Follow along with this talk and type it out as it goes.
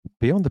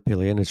Beyond the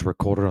Pillion is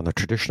recorded on the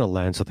traditional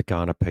lands of the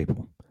Kaurna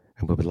people,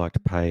 and we would like to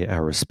pay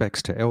our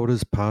respects to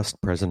elders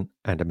past, present,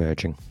 and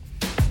emerging.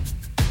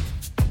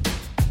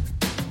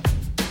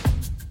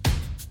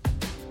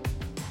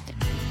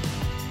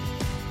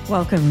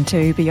 Welcome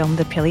to Beyond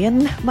the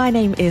Pillion. My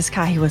name is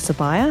Kahiwa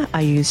Sabaya.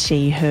 I use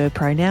she, her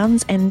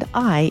pronouns, and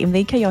I am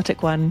the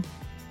chaotic one.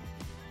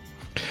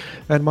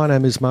 And my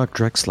name is Mark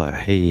Drexler,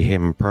 he,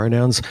 him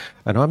pronouns,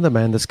 and I'm the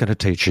man that's going to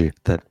teach you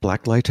that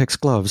black latex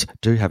gloves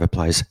do have a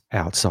place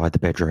outside the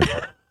bedroom.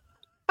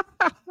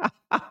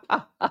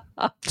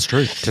 It's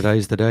true.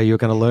 Today's the day you're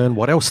going to learn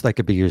what else they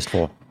could be used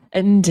for.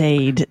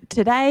 Indeed.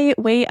 Today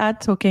we are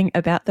talking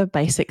about the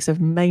basics of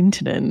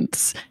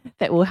maintenance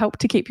that will help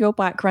to keep your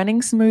bike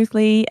running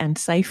smoothly and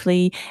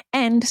safely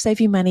and save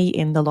you money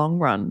in the long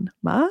run.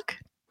 Mark?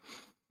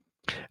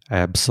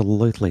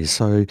 Absolutely.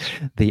 So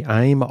the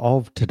aim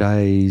of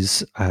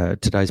today's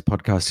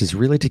podcast is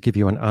really to give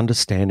you an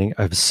understanding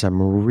of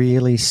some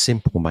really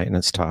simple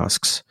maintenance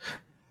tasks.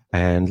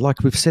 And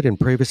like we've said in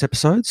previous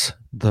episodes,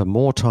 the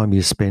more time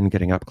you spend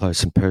getting up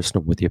close and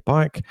personal with your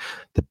bike,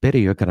 the better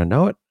you're going to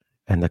know it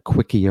and the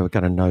quicker you're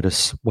going to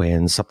notice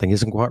when something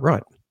isn't quite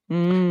right.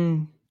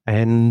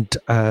 And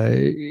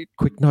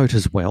quick note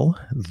as well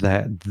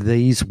that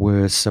these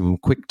were some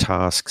quick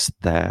tasks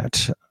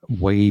that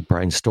we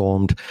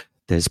brainstormed.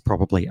 There's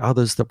probably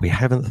others that we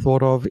haven't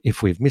thought of.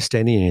 If we've missed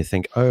any and you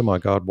think, oh my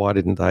God, why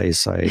didn't they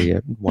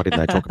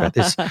talk about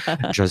this?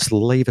 Just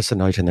leave us a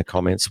note in the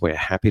comments. We're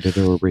happy to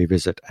do a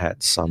revisit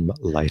at some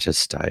later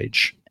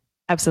stage.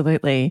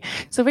 Absolutely.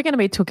 So we're going to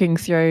be talking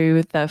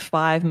through the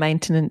 5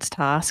 maintenance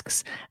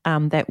tasks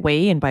that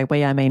we, and by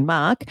we I mean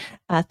Mark,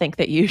 think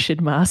that you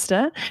should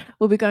master.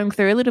 We'll be going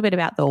through a little bit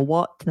about the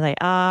what they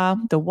are,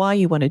 the why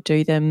you want to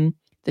do them,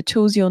 the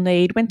tools you'll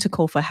need, when to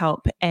call for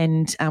help,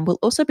 and we'll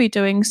also be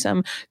doing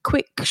some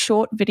quick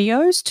short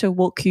videos to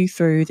walk you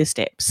through the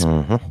steps.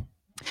 Mm-hmm.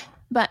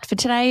 But for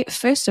today,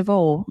 first of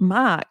all,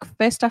 Mark,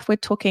 first off, we're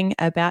talking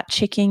about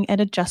checking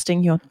and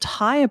adjusting your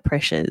tyre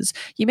pressures.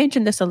 You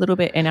mentioned this a little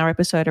bit in our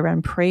episode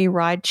around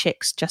pre-ride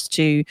checks just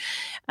to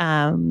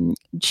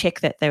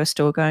check that they were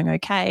still going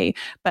okay,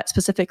 but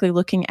specifically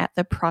looking at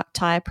the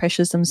tyre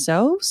pressures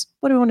themselves.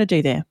 What do we want to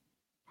do there?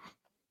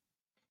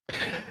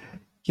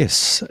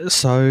 Yes.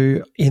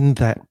 So in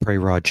that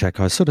pre-ride check,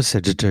 I sort of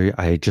said to do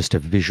just a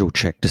visual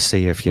check to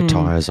see if your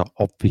tyres are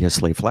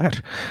obviously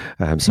flat.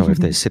 So if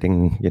they're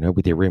sitting,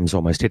 with your rims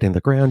almost hitting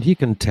the ground, you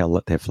can tell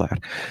that they're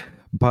flat.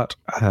 But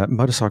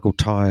motorcycle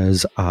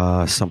tyres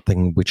are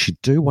something which you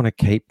do want to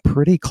keep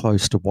pretty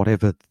close to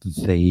whatever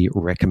the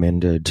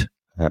recommended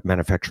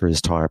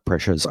manufacturer's tyre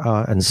pressures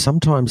are. And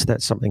sometimes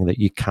that's something that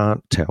you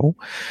can't tell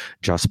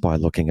just by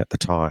looking at the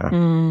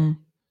tyre.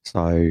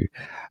 So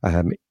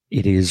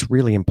it is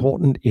really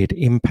important. It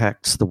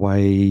impacts the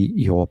way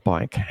your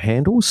bike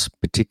handles,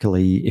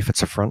 particularly if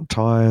it's a front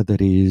tyre that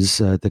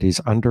is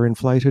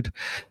underinflated.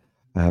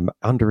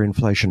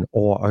 Underinflation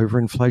or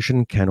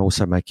overinflation can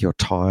also make your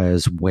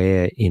tyres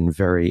wear in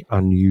very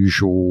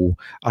unusual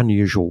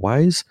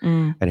ways,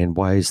 and in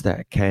ways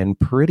that can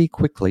pretty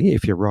quickly,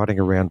 if you're riding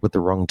around with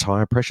the wrong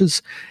tyre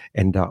pressures,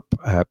 end up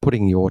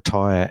putting your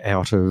tyre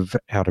out of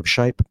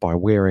shape by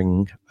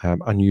wearing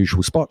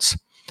unusual spots.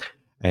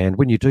 And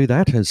when you do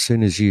that, as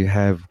soon as you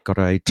have got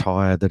a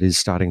tyre that is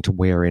starting to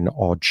wear in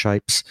odd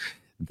shapes,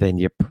 then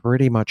you're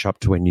pretty much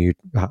up for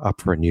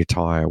a new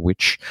tyre,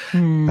 which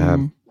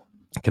can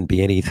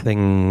be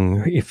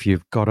anything. If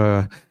you've got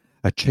a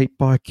cheap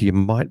bike, you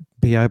might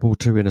be able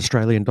to, in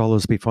Australian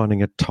dollars, be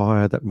finding a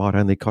tyre that might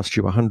only cost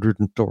you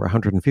 $100 or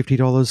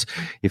 $150.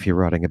 If you're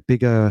riding a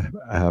bigger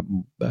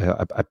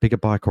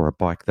bike or a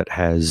bike that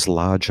has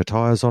larger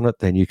tyres on it,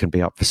 then you can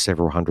be up for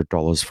several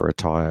 $100s for a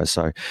tyre.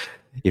 So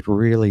it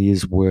really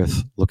is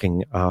worth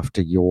looking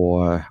after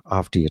your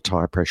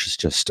tyre pressures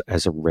just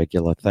as a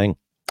regular thing.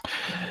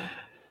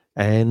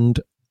 And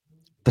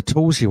the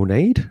tools you'll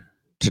need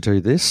to do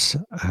this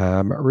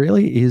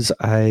really is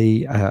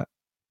a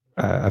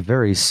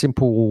very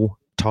simple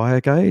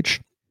tyre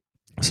gauge.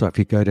 So if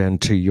you go down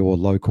to your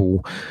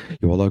local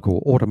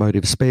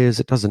automotive spares,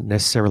 it doesn't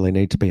necessarily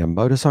need to be a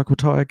motorcycle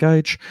tyre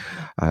gauge.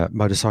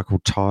 Motorcycle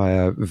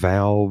tyre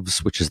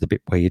valves, which is the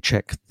bit where you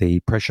check the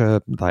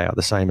pressure, they are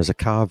the same as a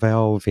car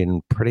valve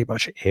in pretty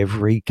much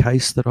every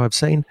case that I've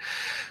seen.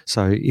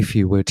 So if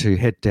you were to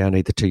head down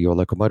either to your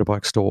local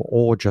motorbike store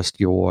or just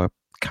your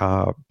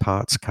car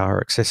parts, car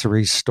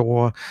accessories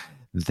store,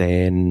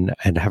 and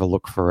have a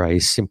look for a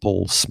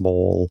simple,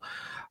 small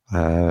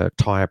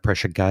tyre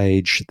pressure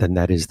gauge, then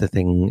that is the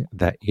thing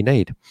that you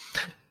need.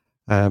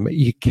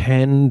 You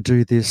can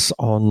do this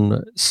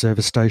on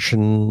service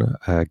station,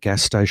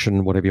 gas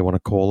station, whatever you want to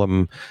call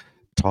them,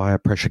 tyre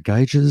pressure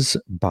gauges.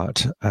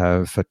 But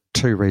for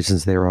 2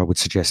 reasons there, I would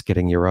suggest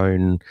getting your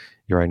own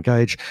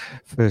gauge.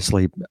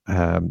 Firstly,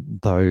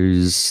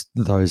 those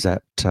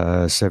at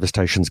service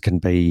stations can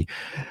be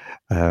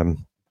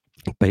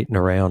beaten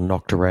around,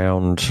 knocked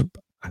around.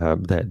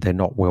 They're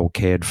not well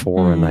cared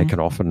for, and they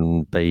can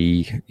often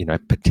be,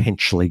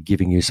 potentially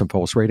giving you some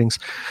false readings.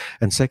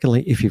 And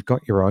secondly, if you've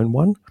got your own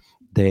one,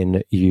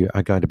 then you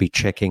are going to be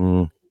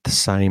checking the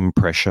same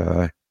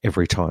pressure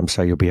every time.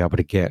 So you'll be able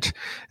to get,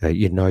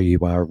 you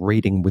are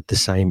reading with the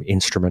same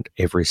instrument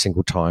every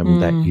single time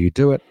that you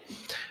do it.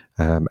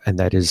 And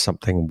that is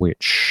something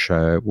which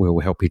will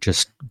help you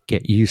just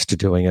get used to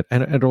doing it.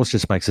 And it also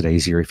just makes it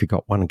easier. If you've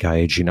got one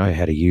gauge, you know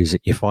how to use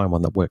it. You find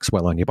one that works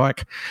well on your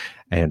bike,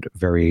 and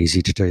very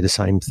easy to do the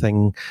same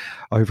thing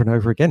over and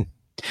over again.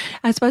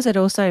 I suppose it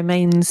also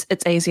means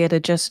it's easier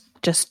to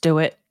just do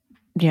it,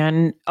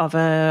 of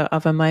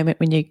a moment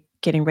when you're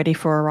getting ready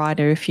for a ride,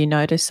 or if you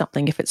notice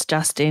something, if it's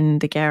just in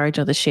the garage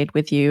or the shed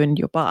with you and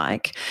your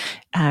bike,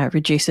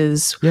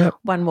 reduces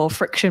one more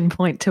friction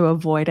point to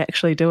avoid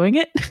actually doing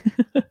it.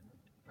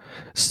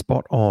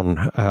 Spot on.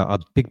 A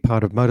big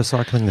part of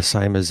motorcycling, the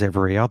same as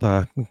every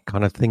other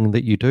kind of thing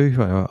that you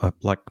do,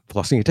 like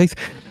flossing your teeth,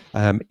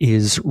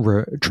 is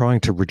trying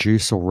to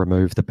reduce or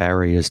remove the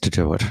barriers to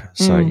do it.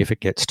 So if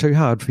it gets too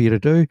hard for you to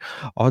do,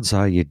 odds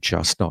are you're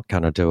just not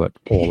going to do it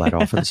all that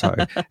often. So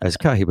as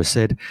Kahiwa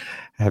said,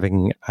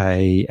 having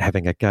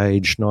a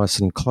gauge nice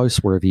and close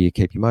wherever you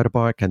keep your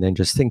motorbike, and then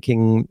just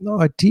thinking,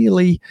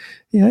 ideally,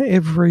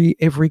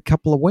 every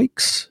couple of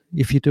weeks,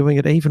 if you're doing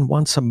it even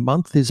once a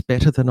month, is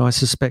better than, I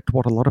suspect,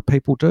 what a lot of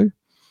people do.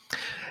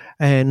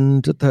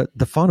 And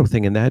the final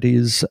thing in that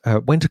is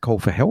when to call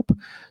for help.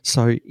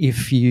 So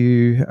if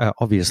you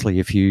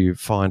if you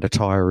find a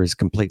tire is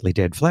completely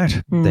dead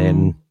flat,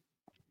 then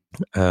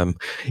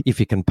if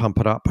you can pump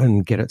it up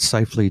and get it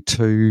safely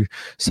to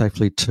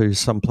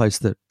some place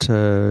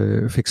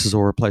that fixes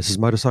or replaces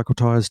motorcycle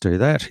tires, do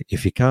that.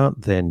 If you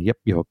can't, then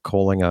you're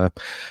calling a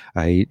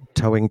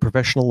towing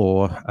professional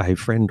or a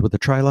friend with a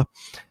trailer.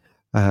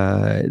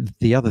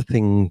 The other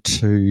thing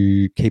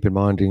to keep in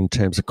mind in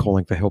terms of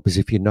calling for help is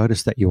if you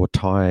notice that your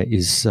tyre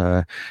is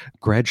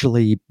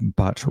gradually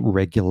but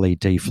regularly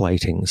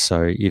deflating.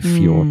 So if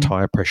your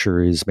tyre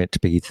pressure is meant to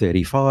be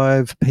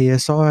 35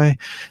 psi,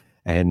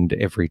 and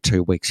every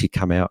 2 weeks you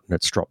come out and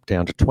it's dropped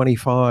down to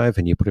 25,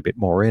 and you put a bit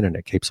more in and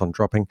it keeps on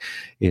dropping,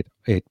 it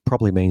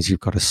probably means you've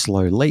got a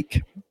slow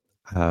leak,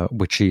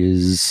 which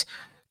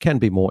can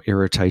be more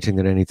irritating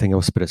than anything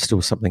else, but it's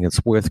still something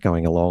that's worth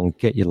going along.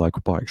 Get your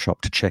local bike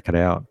shop to check it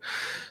out.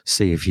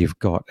 See if you've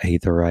got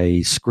either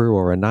a screw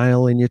or a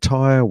nail in your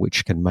tyre,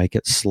 which can make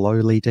it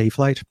slowly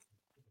deflate.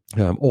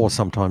 Or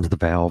sometimes the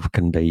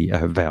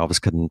valves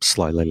can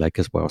slowly leak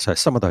as well. So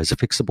some of those are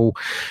fixable.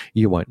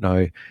 You won't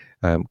know.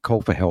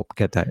 Call for help.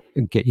 Get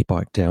your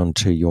bike down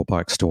to your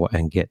bike store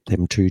and get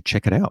them to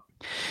check it out.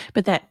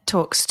 But that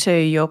talks to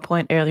your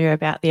point earlier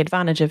about the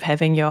advantage of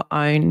having your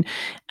own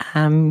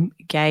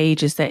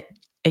gauge, is that,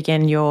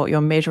 again,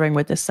 you're measuring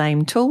with the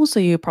same tool, so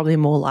you're probably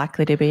more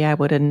likely to be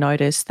able to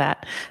notice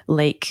that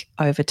leak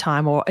over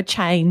time or a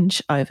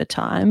change over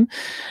time.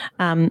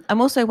 I'm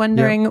also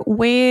wondering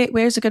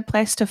where's a good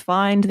place to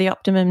find the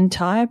optimum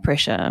tyre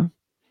pressure?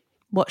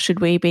 What should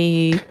we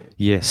be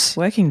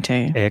working to?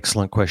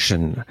 Excellent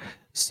question.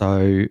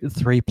 So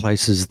 3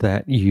 places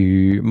that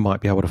you might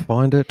be able to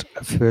find it.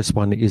 First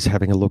one is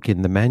having a look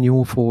in the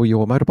manual for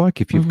your motorbike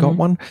if you've got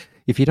one.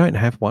 If you don't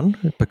have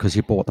one because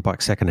you bought the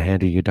bike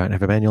secondhand and you don't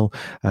have a manual,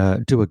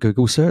 do a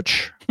Google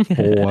search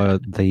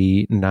for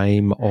the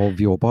name of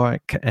your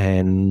bike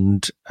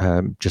and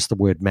just the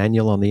word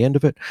manual on the end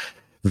of it.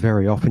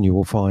 Very often you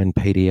will find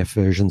PDF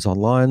versions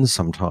online,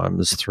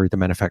 sometimes through the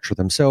manufacturer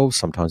themselves,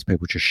 sometimes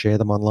people just share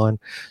them online.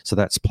 So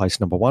that's place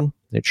number 1.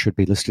 It should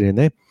be listed in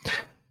there.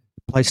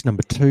 Place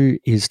number 2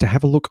 is to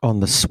have a look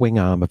on the swing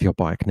arm of your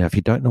bike. Now, if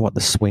you don't know what the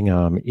swing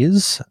arm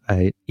is,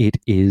 it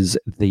is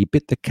the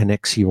bit that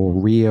connects your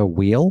rear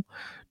wheel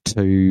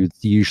to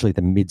usually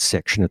the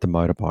midsection of the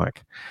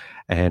motorbike.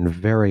 And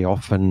very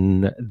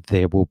often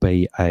there will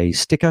be a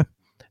sticker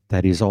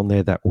that is on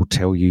there that will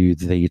tell you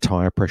the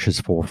tyre pressures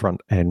for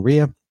front and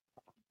rear.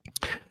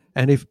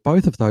 And if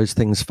both of those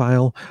things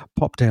fail,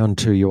 pop down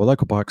to your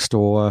local bike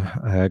store,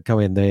 go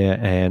in there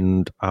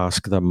and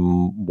ask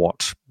them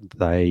what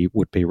they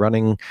would be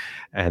running,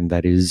 and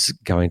that is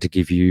going to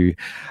give you,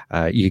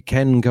 you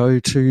can go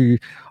to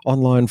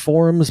online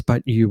forums,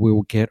 but you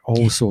will get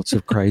all sorts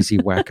of crazy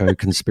wacko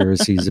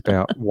conspiracies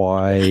about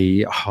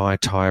why high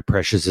tyre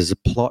pressures is a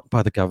plot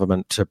by the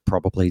government to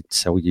probably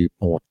sell you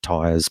more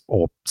tyres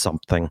or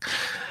something.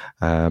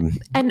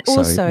 And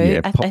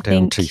also, I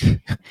think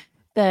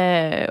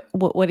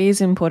what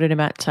is important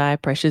about tyre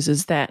pressures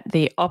is that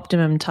the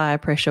optimum tyre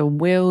pressure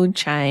will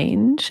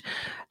change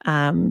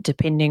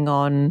depending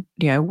on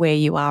where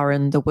you are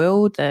in the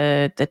world,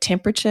 the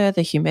temperature,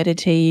 the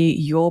humidity,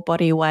 your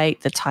body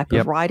weight, the type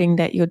of riding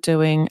that you're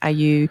doing. Are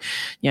you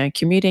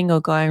commuting or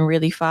going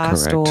really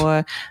fast? Correct.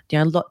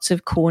 Or lots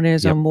of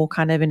corners or more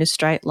kind of in a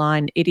straight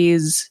line?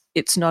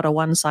 It's not a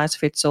one size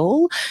fits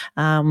all,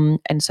 and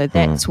so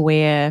that's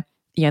where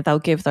they'll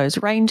give those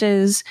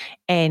ranges.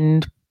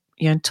 And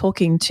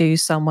talking to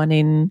someone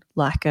in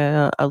like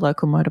a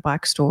local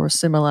motorbike store or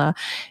similar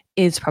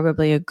is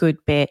probably a good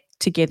bet,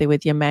 together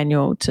with your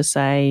manual, to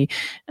say,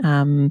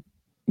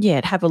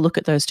 have a look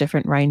at those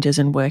different ranges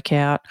and work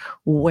out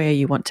where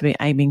you want to be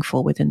aiming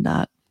for within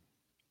that.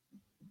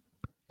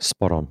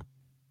 Spot on.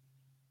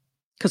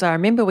 Because I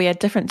remember we had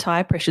different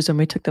tire pressures when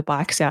we took the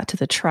bikes out to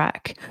the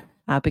track.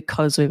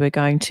 Because we were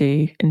going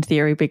to, in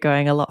theory, be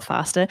going a lot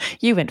faster.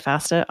 You went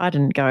faster. I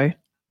didn't go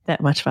that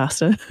much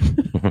faster.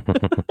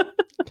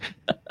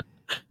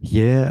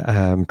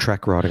 Yeah,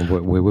 track riding.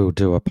 We will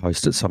do a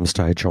post at some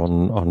stage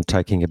on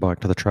taking your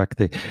bike to the track.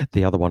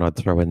 The other one I'd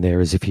throw in there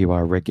is if you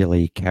are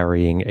regularly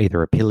carrying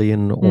either a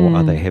pillion or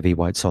other heavy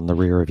weights on the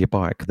rear of your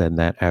bike, then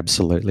that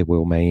absolutely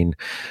will mean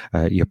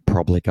you're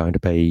probably going to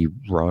be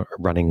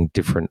running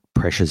different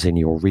pressures in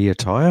your rear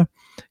tire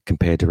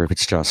compared to if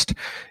it's just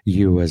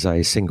you as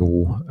a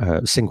single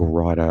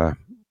rider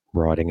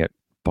riding it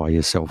by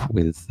yourself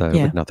with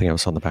nothing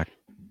else on the back.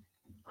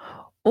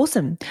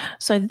 Awesome.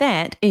 So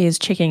that is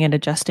checking and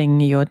adjusting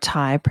your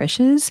tyre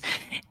pressures.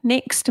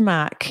 Next,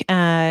 Mark,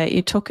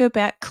 you talk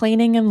about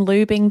cleaning and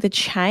lubing the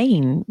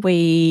chain.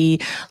 We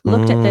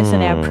looked at this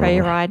in our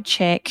pre-ride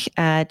check,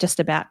 just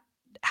about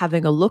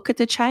having a look at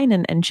the chain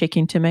and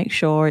checking to make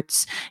sure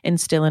it's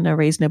still in a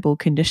reasonable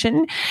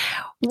condition.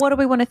 What do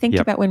we want to think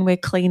about when we're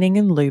cleaning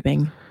and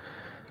lubing?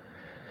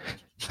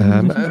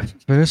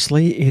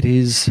 Firstly, it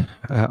is,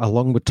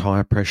 along with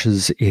tyre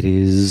pressures, it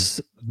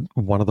is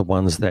one of the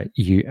ones that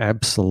you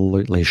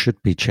absolutely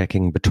should be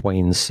checking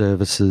between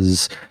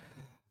services.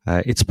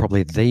 It's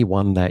probably the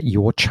one that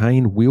your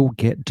chain will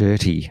get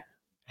dirty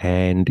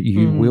and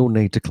you will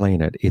need to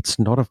clean it. It's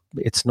not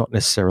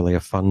necessarily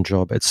a fun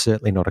job. It's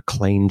certainly not a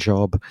clean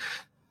job.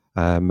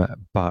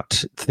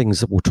 But things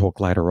that we'll talk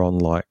later on,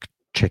 like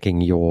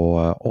checking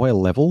your oil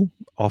level,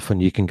 often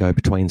you can go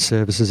between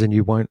services and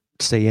you won't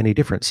see any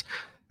difference.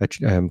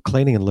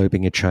 Cleaning and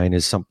lubing your chain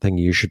is something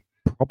you should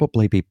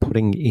probably be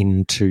putting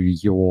into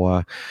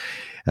your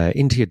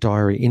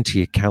diary, into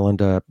your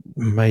calendar,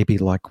 maybe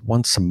like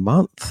once a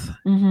month.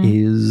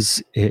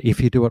 Is if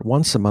you do it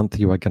once a month,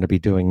 you are going to be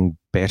doing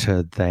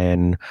better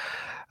than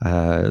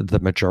the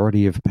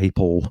majority of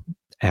people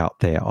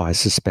out there, I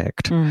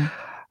suspect.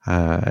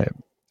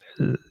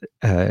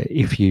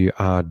 If you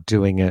are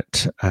doing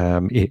it,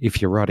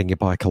 if you're riding your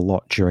bike a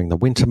lot during the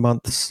winter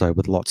months, so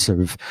with lots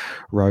of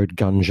road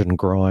gunge and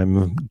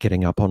grime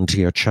getting up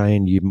onto your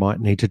chain, you might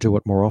need to do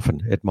it more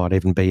often. It might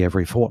even be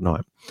every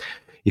fortnight.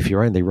 If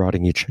you're only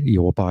riding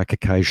your bike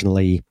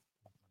occasionally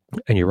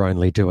and you're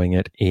only doing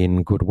it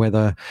in good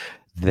weather,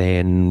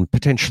 then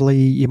potentially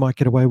you might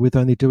get away with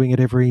only doing it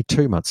every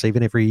 2 months,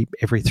 even every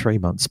 3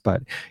 months.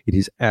 But it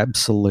is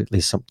absolutely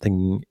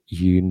something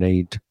you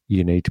need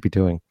to be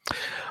doing.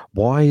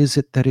 Why is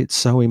it that it's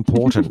so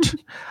important?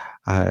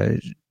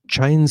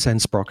 Chains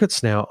and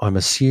sprockets. Now, I'm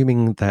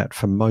assuming that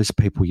for most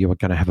people, you are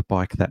going to have a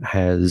bike that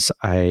has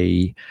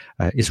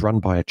is run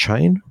by a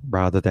chain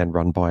rather than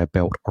run by a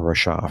belt or a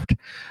shaft.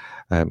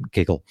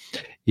 Giggle.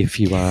 If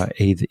you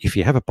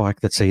have a bike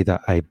that's either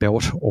a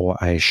belt or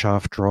a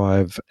shaft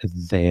drive,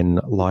 then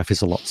life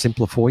is a lot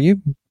simpler for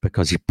you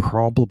because you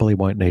probably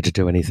won't need to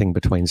do anything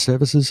between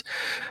services.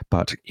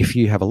 But if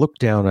you have a look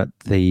down at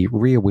the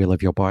rear wheel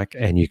of your bike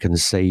and you can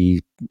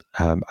see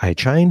a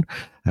chain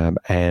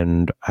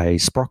and a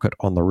sprocket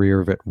on the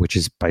rear of it, which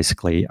is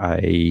basically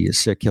a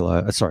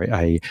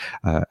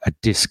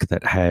disc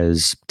that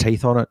has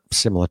teeth on it,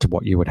 similar to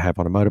what you would have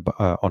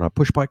on a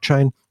push bike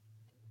chain.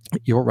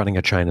 You're running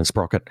a chain and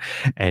sprocket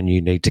and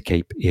you need to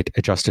keep it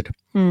adjusted.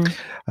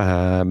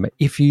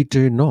 If you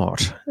do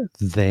not,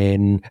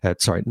 then,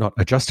 not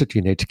adjusted,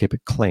 you need to keep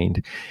it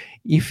cleaned.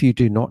 If you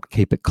do not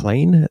keep it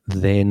clean,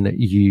 then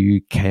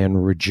you can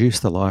reduce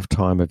the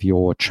lifetime of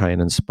your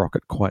chain and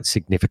sprocket quite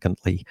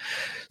significantly.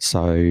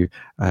 So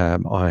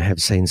I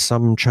have seen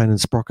some chain and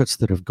sprockets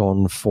that have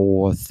gone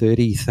for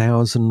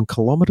 30,000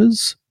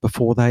 kilometres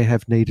before they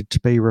have needed to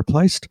be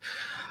replaced.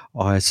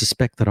 I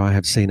suspect that I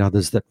have seen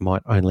others that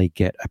might only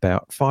get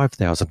about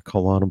 5,000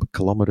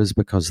 kilometres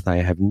because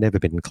they have never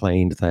been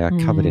cleaned. They are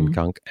covered in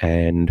gunk,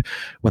 and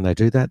when they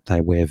do that,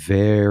 they wear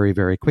very,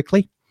 very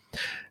quickly.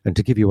 And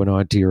to give you an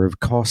idea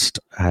of cost,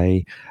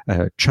 a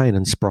chain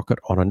and sprocket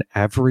on an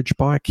average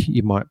bike,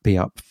 you might be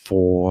up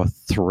for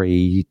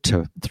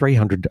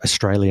 $300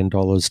 Australian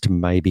dollars to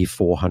maybe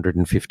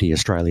 $450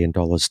 Australian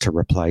dollars to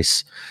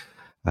replace,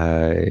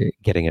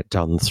 getting it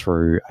done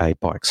through a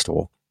bike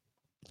store.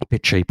 A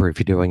bit cheaper if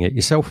you're doing it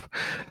yourself,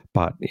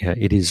 but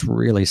it is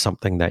really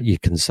something that you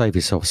can save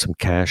yourself some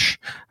cash.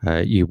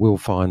 You will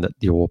find that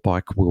your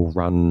bike will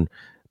run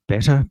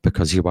better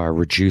because you are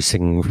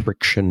reducing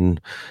friction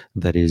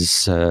that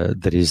is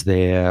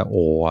there,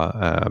 or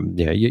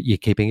you're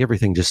keeping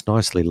everything just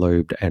nicely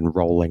lubed and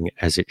rolling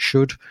as it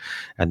should,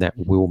 and that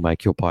will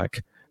make your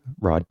bike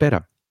ride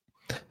better.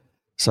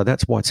 So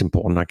that's why it's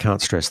important. I can't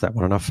stress that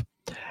one enough.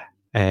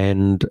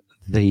 And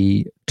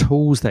the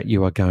tools that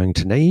you are going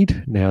to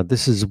need. Now,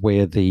 this is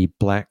where the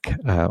black,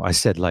 I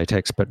said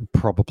latex, but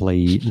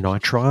probably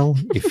nitrile,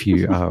 if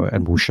you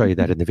and we'll show you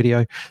that in the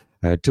video.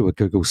 Do a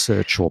Google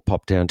search or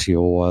pop down to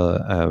your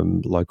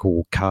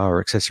local car or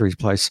accessories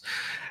place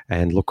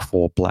and look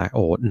for black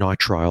or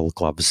nitrile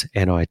gloves,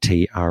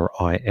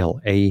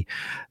 Nitrile.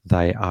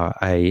 They are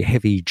a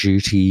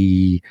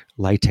heavy-duty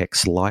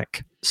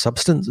latex-like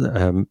substance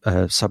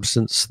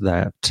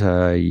that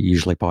you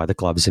usually buy the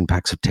gloves in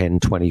packs of 10,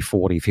 20,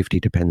 40, 50,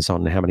 depends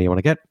on how many you want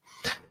to get.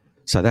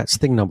 So that's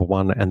thing number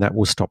one, and that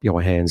will stop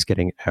your hands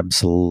getting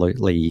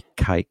absolutely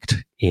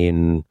caked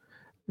in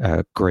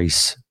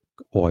grease,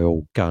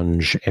 oil,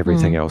 gunge,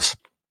 everything else.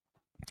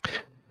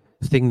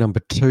 Thing number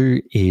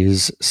two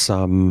is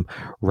some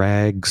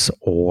rags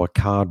or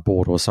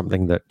cardboard or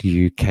something that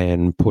you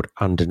can put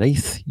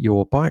underneath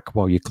your bike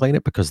while you clean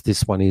it, because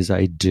this one is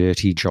a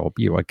dirty job.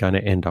 You are going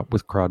to end up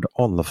with crud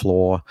on the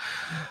floor.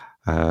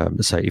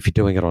 So if you're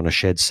doing it on a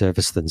shed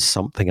surface, then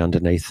something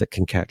underneath that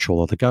can catch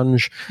all of the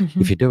gunge.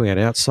 If you're doing it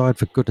outside,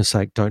 for goodness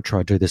sake, don't try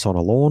to do this on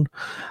a lawn.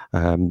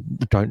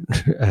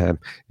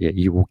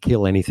 You will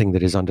kill anything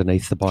that is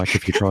underneath the bike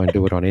if you try and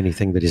do it on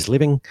anything that is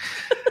living.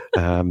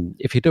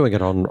 If you're doing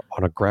it on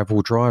a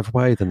gravel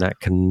driveway, then that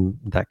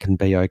can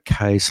be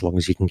okay, so long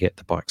as you can get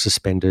the bike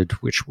suspended,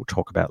 which we'll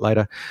talk about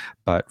later.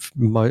 But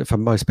for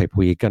most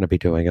people, you're going to be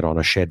doing it on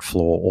a shed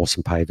floor or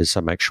some pavers,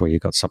 so make sure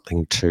you've got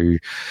something to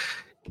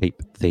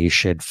keep the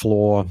shed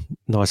floor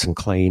nice and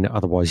clean.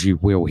 Otherwise, you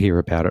will hear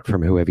about it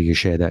from whoever you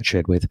share that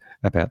shed with,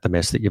 about the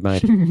mess that you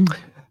made.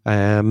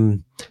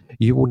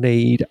 You will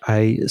need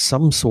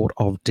some sort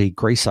of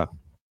degreaser.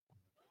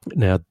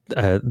 Now,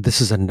 this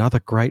is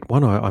another great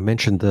one. I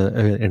mentioned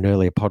in an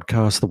earlier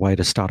podcast, the way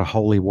to start a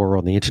holy war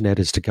on the internet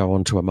is to go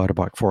onto a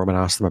motorbike forum and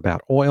ask them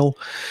about oil.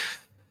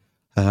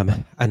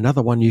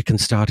 Another one you can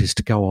start is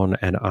to go on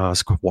and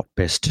ask what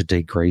best to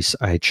degrease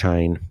a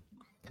chain.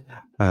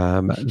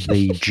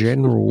 The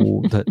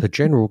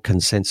general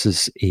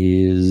consensus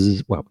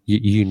is, well,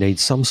 you need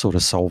some sort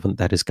of solvent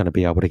that is going to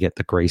be able to get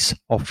the grease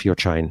off your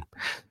chain.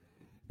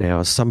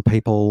 Now, some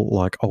people,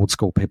 like old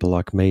school people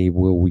like me,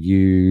 will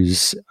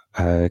use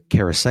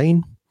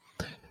kerosene,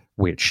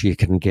 which you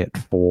can get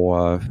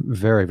for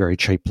very, very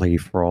cheaply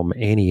from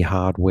any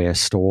hardware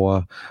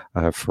store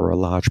for a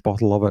large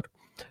bottle of it.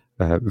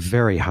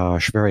 Very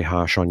harsh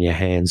on your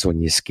hands, on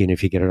your skin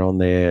if you get it on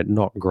there.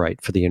 Not great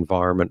for the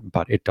environment,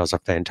 but it does a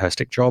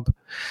fantastic job.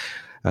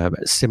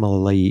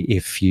 Similarly,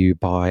 if you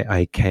buy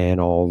a can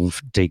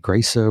of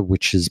degreaser,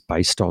 which is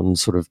based on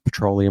sort of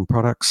petroleum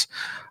products,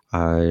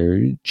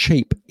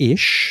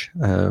 cheap-ish,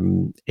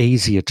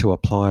 easier to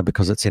apply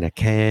because it's in a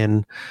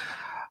can.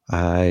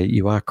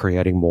 You are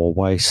creating more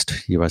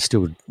waste. You are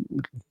still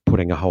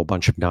putting a whole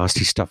bunch of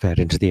nasty stuff out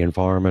into the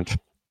environment.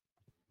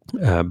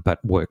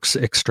 But works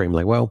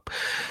extremely well.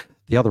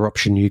 The other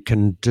option you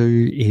can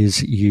do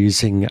is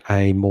using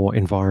a more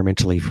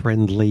environmentally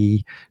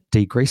friendly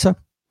degreaser.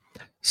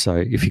 So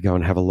if you go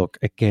and have a look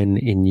again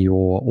in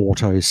your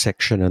auto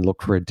section and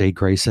look for a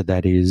degreaser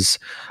that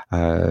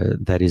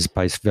is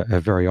based,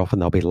 very often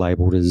they'll be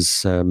labelled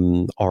as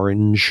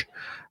orange,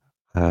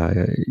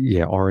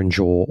 orange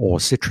or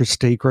citrus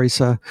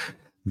degreaser.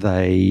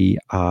 They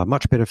are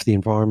much better for the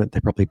environment.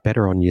 They're probably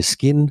better on your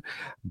skin,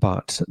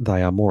 but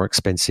they are more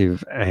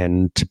expensive.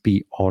 And to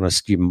be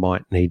honest, you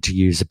might need to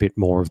use a bit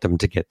more of them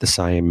to get the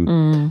same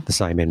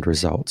end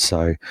result.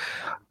 So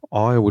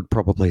I would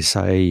probably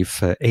say,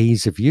 for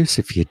ease of use,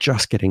 if you're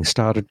just getting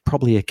started,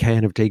 probably a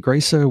can of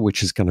degreaser,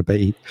 which is going to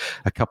be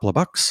a couple of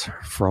bucks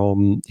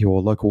from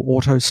your local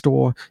auto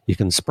store. You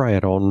can spray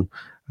it on.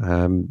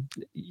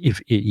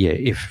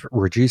 If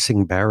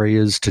reducing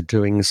barriers to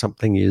doing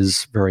something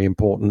is very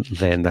important,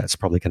 then that's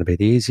probably going to be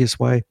the easiest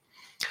way.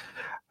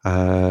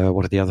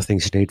 What are the other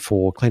things you need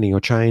for cleaning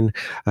your chain?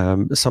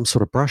 Some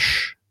sort of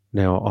brush.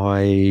 Now,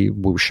 I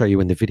will show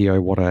you in the video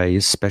what a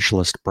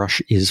specialist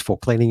brush is for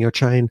cleaning your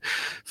chain,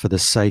 for the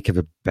sake of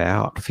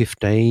about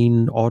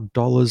 $15 odd,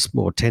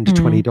 or $10 to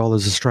 $20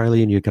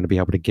 Australian. You're going to be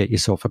able to get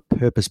yourself a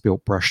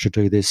purpose-built brush to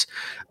do this.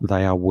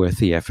 They are worth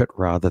the effort,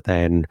 rather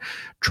than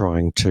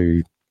trying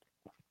to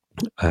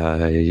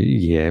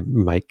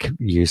make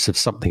use of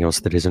something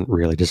else that isn't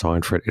really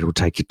designed for it. It'll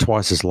take you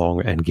twice as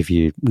long and give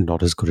you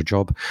not as good a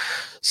job.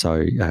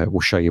 So we'll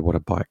show you what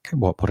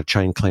a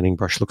chain cleaning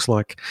brush looks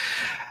like.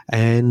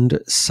 And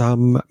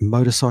some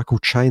motorcycle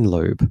chain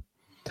lube,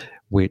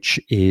 which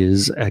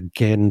is,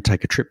 again,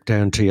 take a trip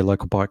down to your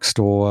local bike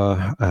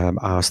store,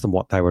 ask them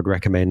what they would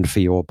recommend for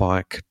your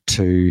bike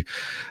to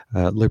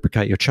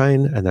lubricate your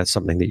chain, and that's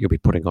something that you'll be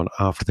putting on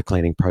after the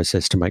cleaning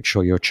process to make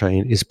sure your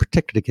chain is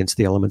protected against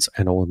the elements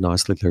and all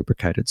nicely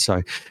lubricated.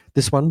 So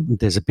this one,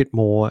 there's a bit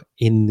more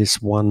in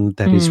this one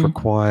that is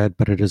required,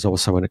 but it is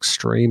also an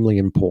extremely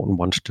important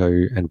one to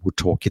do, and we'll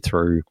talk you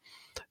through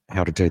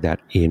how to do that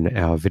in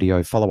our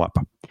video follow-up.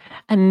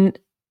 And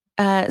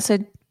so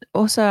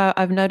also,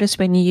 I've noticed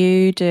when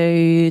you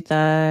do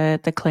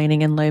the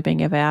cleaning and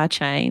lubing of our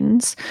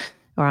chains,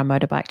 or our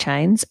motorbike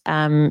chains,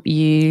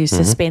 you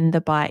suspend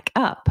the bike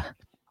up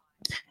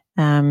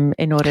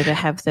in order to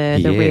have the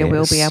rear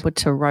wheel be able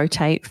to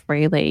rotate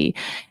freely.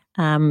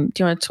 Do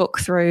you want to talk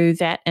through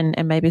that and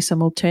maybe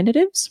some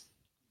alternatives?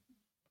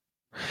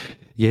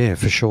 Yeah,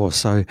 for sure.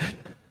 So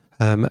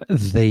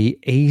the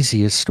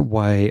easiest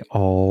way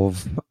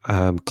of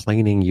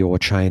cleaning your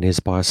chain is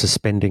by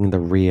suspending the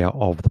rear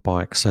of the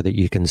bike so that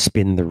you can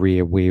spin the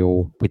rear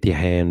wheel with your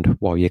hand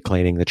while you're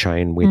cleaning the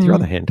chain with your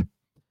other hand.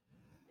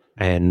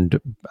 And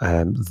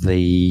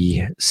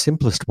the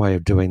simplest way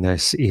of doing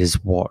this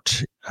is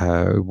what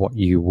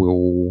you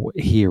will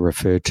hear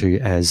referred to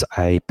as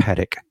a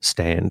paddock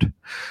stand.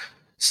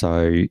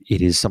 So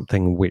it is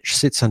something which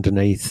sits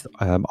underneath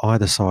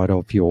either side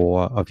of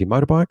your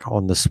motorbike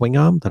on the swing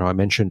arm that I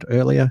mentioned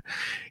earlier.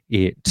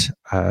 It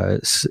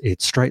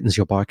straightens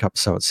your bike up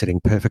so it's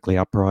sitting perfectly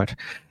upright,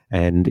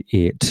 and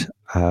it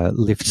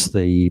lifts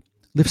the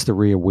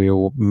rear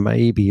wheel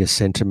maybe 1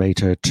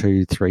 centimetre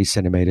to 3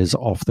 centimetres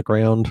off the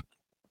ground.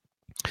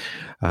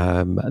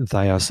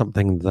 They are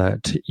something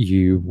that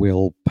you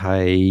will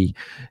pay,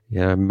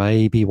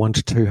 maybe $100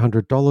 to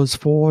 $200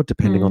 for,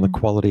 depending on the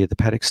quality of the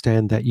paddock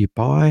stand that you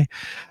buy.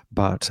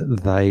 But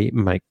they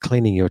make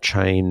cleaning your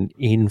chain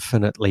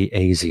infinitely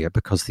easier,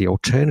 because the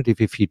alternative,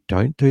 if you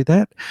don't do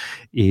that,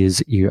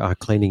 is you are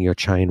cleaning your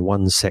chain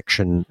one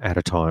section at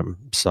a time.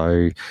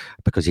 So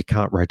because you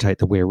can't rotate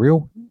the wear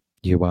wheel,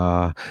 you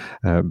are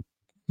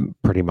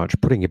pretty much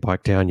putting your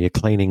bike down, you're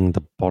cleaning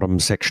the bottom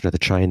section of the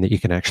chain that you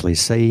can actually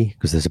see,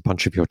 because there's a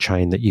bunch of your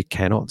chain that you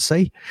cannot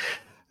see.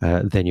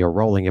 Then you're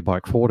rolling your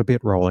bike forward a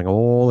bit, rolling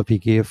all of your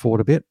gear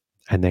forward a bit,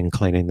 and then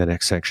cleaning the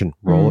next section.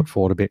 Roll it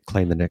forward a bit,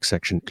 clean the next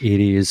section.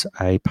 It is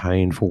a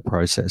painful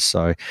process.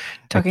 So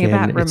talking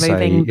about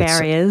removing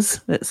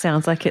barriers, that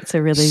sounds like it's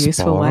a really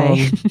useful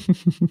way.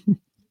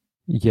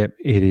 Yep,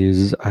 it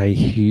is a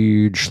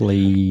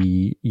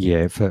hugely,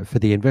 for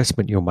the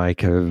investment you'll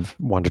make of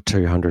 $100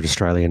 to $200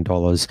 Australian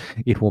dollars,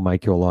 it will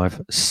make your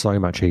life so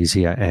much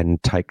easier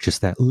and take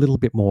just that little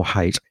bit more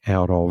hate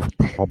out of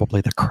probably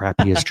the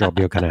crappiest job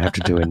you're going to have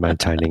to do in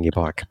maintaining your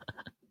bike.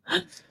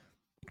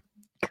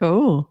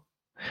 Cool.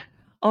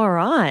 All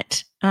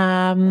right.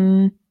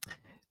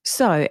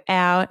 So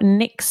our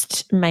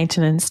next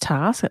maintenance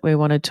task that we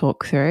want to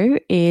talk through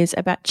is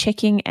about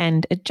checking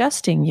and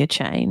adjusting your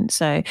chain.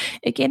 So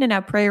again, in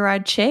our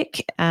pre-ride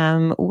check,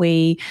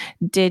 we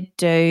did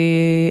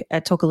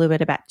talk a little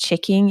bit about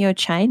checking your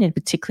chain, and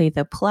particularly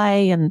the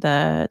play and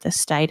the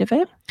state of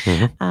it.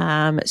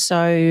 Mm-hmm.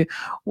 So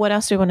what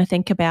else do we want to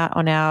think about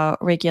on our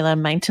regular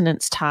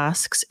maintenance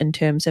tasks in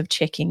terms of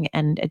checking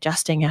and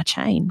adjusting our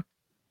chain?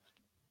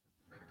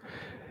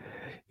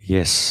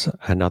 Yes,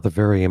 another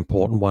very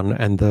important one.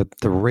 And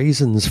the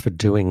reasons for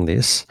doing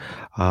this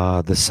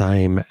are the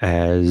same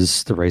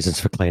as the reasons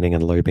for cleaning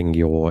and lubing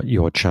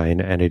your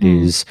chain. And it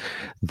is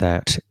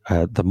that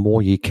the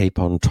more you keep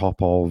on top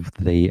of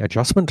the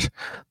adjustment,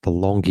 the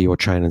longer your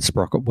chain and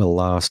sprocket will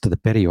last, the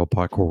better your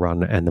bike will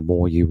run, and the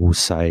more you will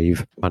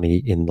save money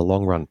in the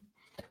long run.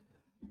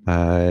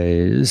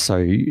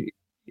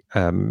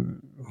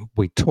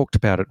 We talked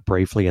about it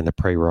briefly in the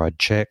pre-ride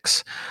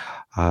checks.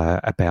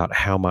 About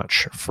how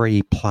much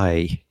free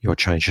play your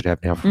chain should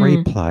have. Now,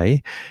 free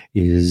play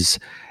is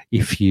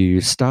if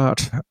you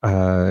start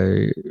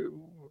finding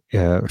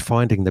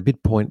the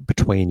midpoint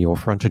between your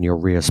front and your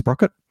rear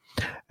sprocket,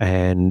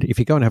 and if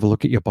you go and have a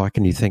look at your bike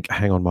and you think,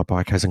 hang on, my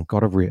bike hasn't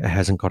got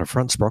a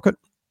front sprocket,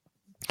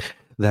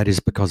 that is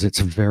because it's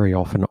very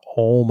often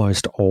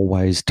almost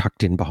always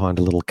tucked in behind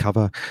a little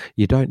cover.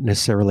 You don't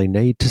necessarily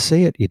need to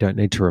see it. You don't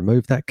need to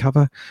remove that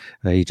cover.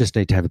 You just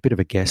need to have a bit of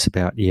a guess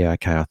about,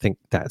 I think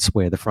that's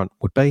where the front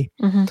would be.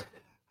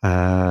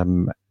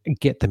 Mm-hmm.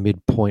 Get the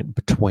midpoint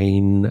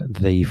between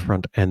the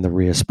front and the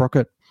rear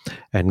sprocket,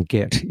 and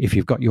if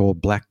you've got your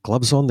black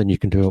gloves on, then you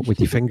can do it with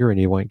your finger and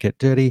you won't get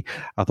dirty.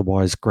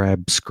 Otherwise,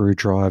 grab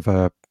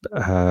screwdriver,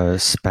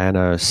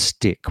 spanner,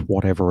 stick,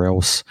 whatever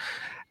else.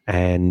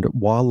 And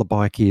while the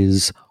bike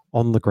is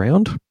on the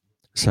ground,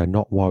 so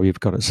not while you've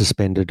got it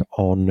suspended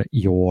on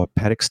your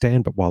paddock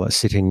stand, but while it's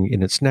sitting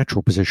in its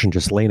natural position,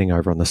 just leaning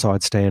over on the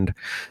side stand,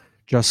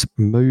 just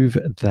move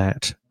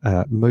that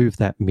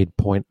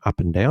midpoint up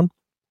and down.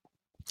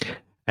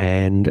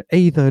 And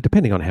either,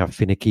 depending on how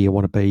finicky you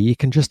want to be, you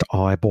can just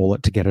eyeball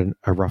it to get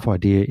a rough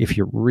idea. If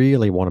you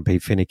really want to be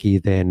finicky,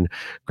 then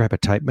grab a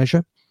tape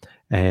measure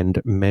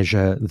and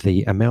measure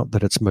the amount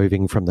that it's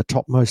moving from the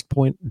topmost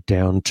point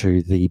down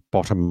to the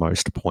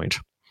bottommost point.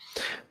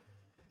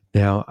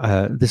 Now,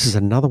 this is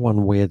another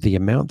one where the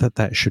amount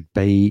that should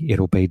be,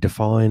 it'll be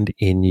defined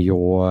in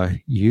your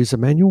user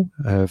manual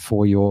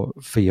for your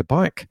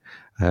bike.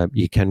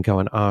 You can go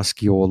and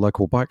ask your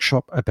local bike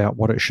shop about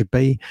what it should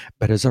be,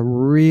 but as a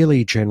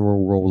really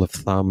general rule of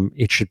thumb,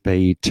 it should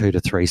be 2 to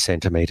 3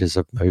 centimeters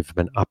of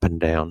movement up and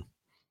down.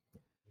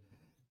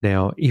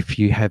 Now, if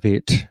you have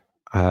it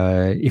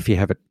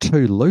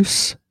too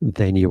loose,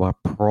 then you are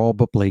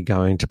probably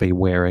going to be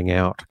wearing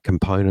out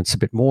components a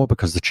bit more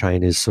because the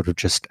chain is sort of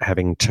just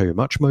having too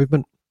much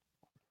movement.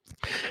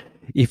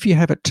 If you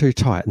have it too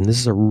tight, and this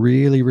is a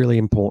really, really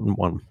important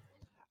one,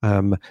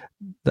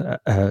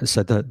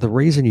 so the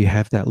reason you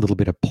have that little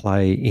bit of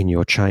play in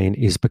your chain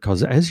is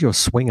because as your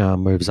swing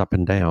arm moves up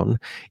and down,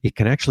 it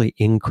can actually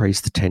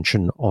increase the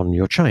tension on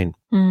your chain.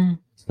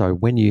 So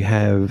when you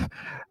have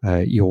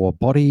your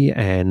body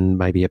and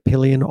maybe a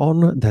pillion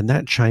on, then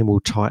that chain will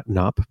tighten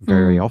up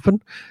very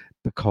often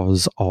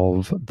because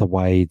of the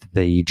way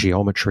the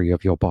geometry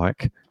of your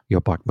bike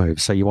your bike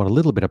moves. So you want a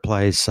little bit of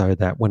play so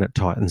that when it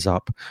tightens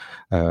up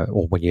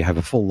or when you have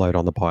a full load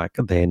on the bike,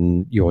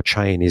 then your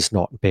chain is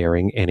not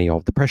bearing any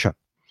of the pressure.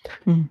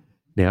 Mm.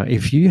 Now,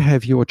 if you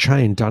have your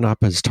chain done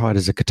up as tight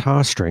as a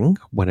guitar string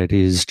when it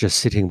is just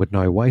sitting with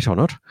no weight on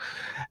it,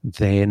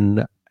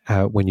 then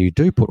when you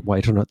do put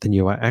weight on it, then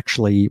you are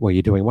actually, well,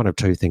 you're doing one of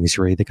two things.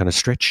 You're either going to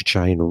stretch your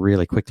chain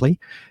really quickly,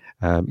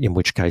 in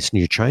which case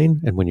new chain,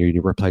 and when you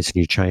replace a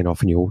new chain,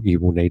 often you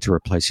will need to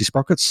replace your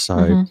sprockets.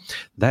 So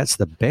that's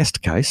the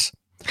best case.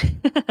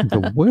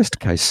 The worst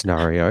case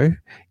scenario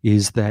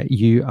is that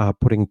you are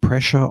putting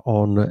pressure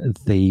on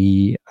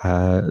the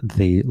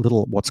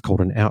little, what's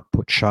called an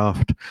output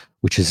shaft,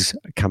 which is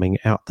coming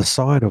out the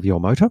side of your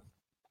motor,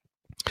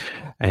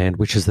 and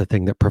which is the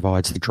thing that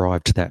provides the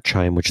drive to that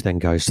chain, which then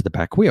goes to the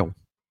back wheel.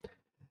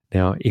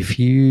 Now, if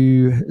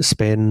you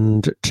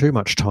spend too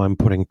much time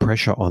putting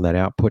pressure on that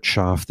output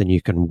shaft, then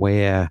you can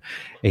wear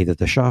either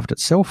the shaft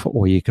itself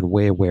or you can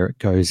wear where it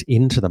goes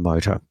into the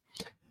motor.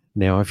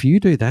 Now, if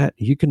you do that,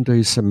 you can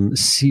do some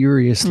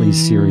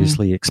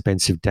seriously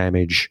expensive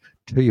damage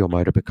to your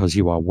motor because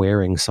you are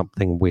wearing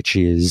something which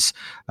is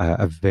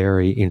a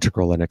very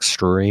integral and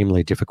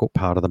extremely difficult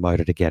part of the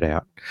motor to get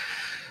out.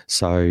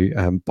 So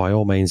by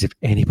all means, if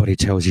anybody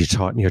tells you to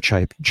tighten your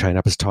chain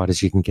up as tight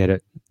as you can get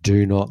it,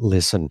 do not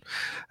listen.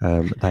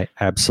 They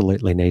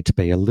absolutely need to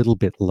be a little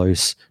bit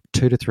loose.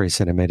 2 to 3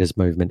 centimetres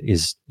movement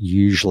is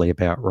usually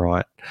about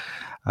right.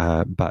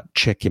 But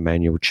check your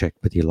manual, check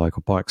with your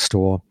local bike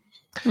store.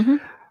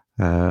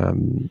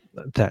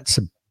 That's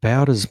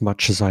about as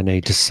much as I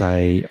need to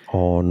say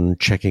on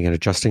checking and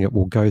adjusting it.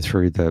 We'll go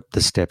through the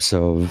steps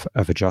of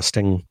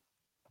adjusting.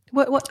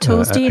 What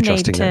tools do you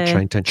need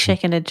to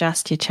check and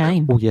adjust your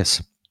chain? Oh,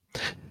 yes.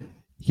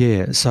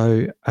 Yeah,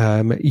 so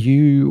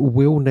you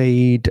will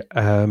need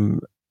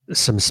some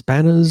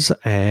spanners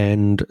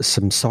and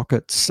some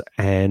sockets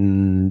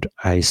and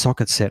a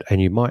socket set,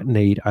 and you might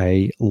need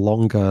a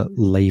longer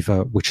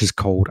lever, which is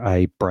called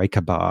a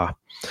breaker bar.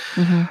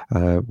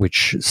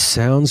 Which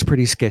sounds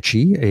pretty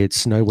sketchy.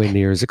 It's nowhere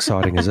near as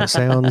exciting as it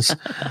sounds.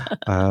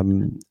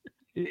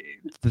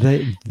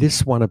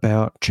 This one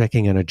about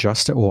checking and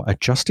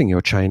adjusting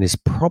your chain is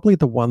probably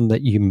the one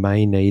that you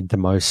may need the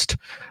most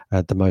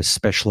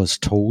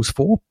specialist tools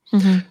for.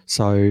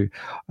 So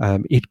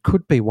it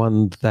could be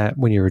one that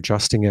when you're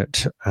adjusting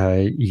it,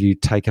 you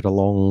take it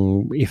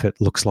along. If it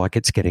looks like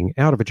it's getting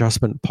out of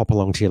adjustment, pop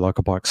along to your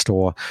local bike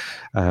store,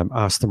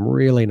 ask them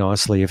really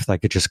nicely if they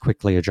could just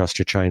quickly adjust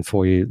your chain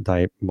for you.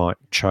 They might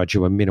charge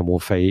you a minimal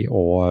fee,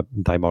 or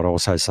they might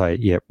also say,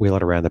 yeah, wheel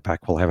it around the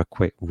back, we'll have a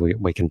quick,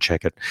 we can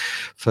check it.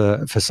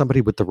 For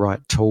somebody with the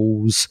right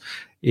tools,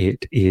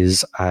 it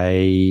is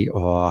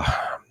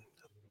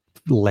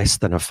less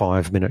than a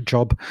 5-minute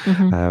job.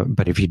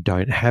 But if you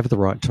don't have the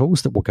right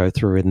tools that we'll go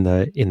through in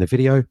the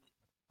video,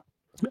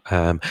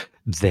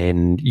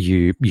 then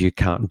you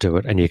can't do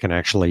it, and you can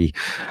actually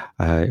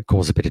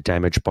cause a bit of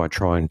damage by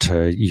trying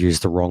to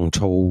use the wrong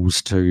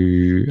tools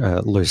to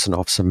loosen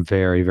off some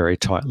very, very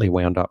tightly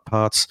wound up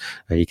parts.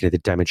 You can either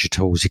damage your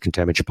tools, you can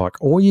damage your bike,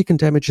 or you can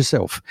damage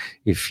yourself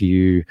if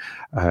you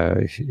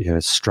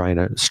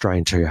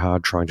strain too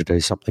hard trying to do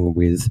something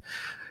with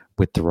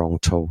the wrong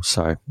tool.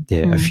 So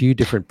a few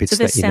different bits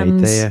that you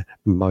need there,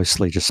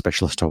 mostly just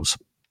specialist tools.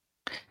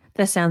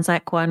 This sounds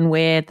like one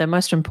where the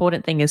most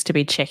important thing is to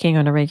be checking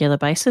on a regular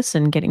basis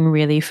and getting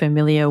really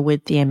familiar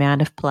with the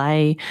amount of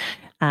play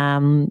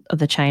of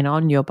the chain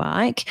on your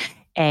bike,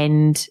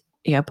 and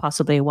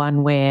possibly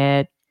one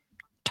where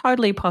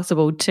totally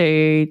possible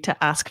to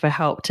ask for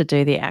help to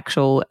do the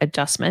actual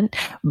adjustment.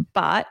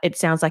 But it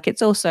sounds like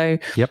it's also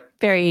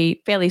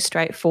fairly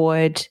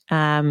straightforward,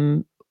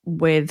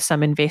 with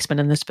some investment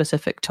in the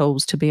specific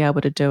tools to be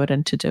able to do it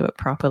and to do it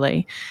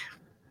properly.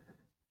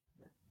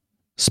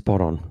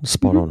 Spot on.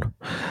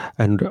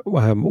 And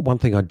one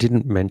thing I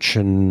didn't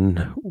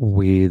mention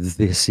with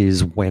this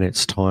is when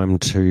it's time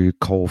to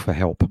call for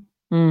help.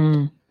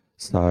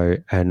 So,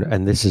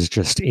 and this is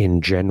just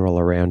in general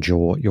around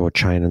your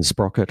chain and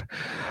sprocket.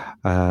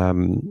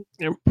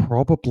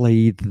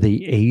 Probably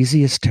the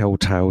easiest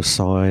telltale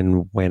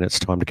sign when it's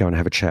time to go and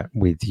have a chat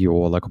with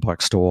your local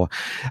bike store,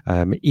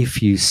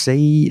 if you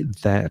see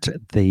that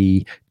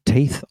the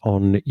teeth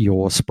on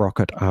your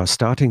sprocket are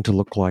starting to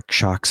look like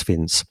shark's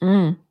fins.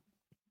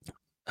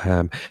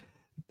 And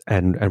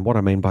what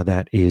I mean by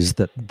that is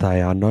that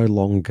they are no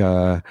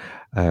longer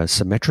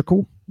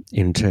symmetrical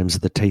in terms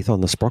of the teeth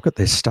on the sprocket.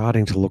 They're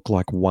starting to look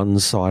like one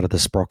side of the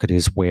sprocket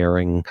is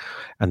wearing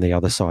and the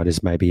other side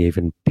is maybe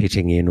even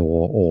pitting in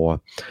or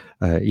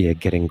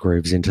getting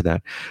grooves into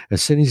that.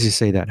 As soon as you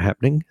see that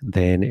happening,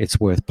 then it's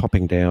worth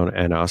popping down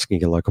and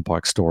asking your local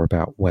bike store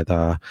about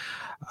whether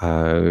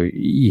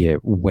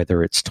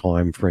it's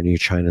time for a new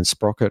chain and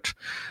sprocket.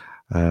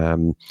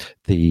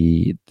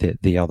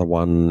 The other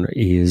one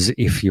is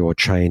if your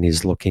chain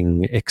is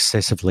looking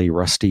excessively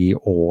rusty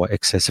or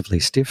excessively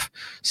stiff.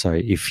 So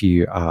if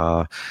you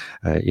are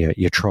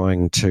you're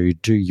trying to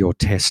do your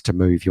test to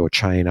move your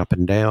chain up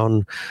and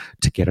down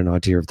to get an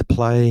idea of the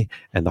play,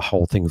 and the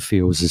whole thing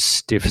feels as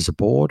stiff as a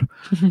board,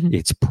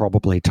 it's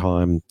probably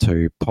time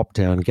to pop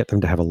down, get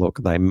them to have a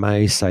look. They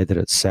may say that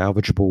it's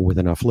salvageable with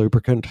enough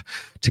lubricant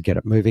to get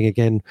it moving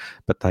again,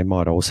 but they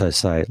might also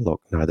say,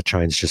 look, no, the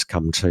chain's just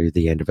come to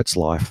the end of its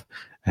life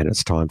and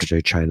it's time to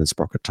do chain and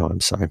sprocket time.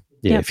 So,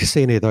 if you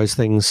see any of those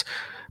things,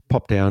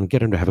 pop down, get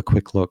them to have a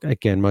quick look.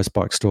 Again, most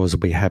bike stores will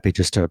be happy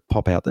just to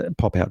pop out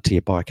to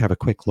your bike, have a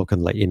quick look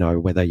and let you know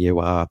whether you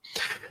are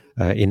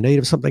in need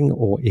of something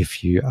or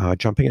if you are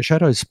jumping at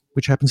shadows,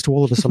 which happens to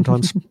all of us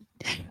sometimes.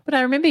 But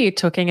I remember you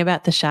talking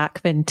about the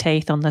shark fin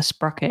teeth on the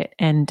sprocket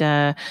and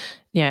a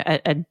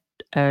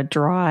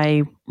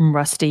dry,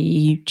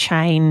 rusty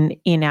chain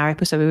in our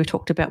episode where we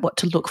talked about what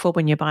to look for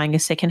when you're buying a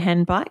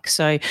secondhand bike.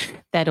 So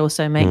that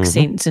also makes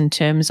sense in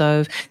terms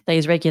of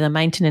these regular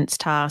maintenance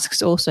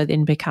tasks also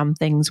then become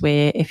things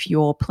where if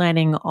you're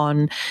planning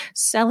on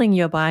selling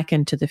your bike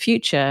into the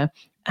future,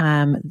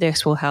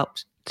 this will help,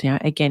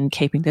 again,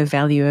 keeping the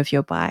value of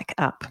your bike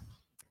up.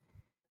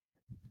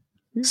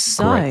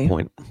 So, great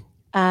point.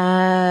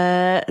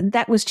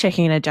 That was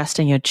checking and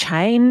adjusting your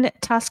chain.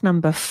 Task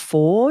number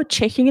 4,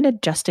 checking and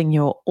adjusting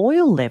your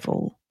oil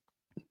level.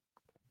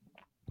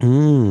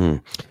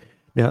 Now,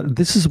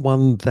 this is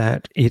one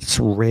that it's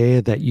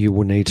rare that you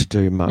will need to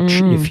do much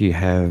if you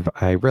have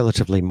a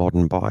relatively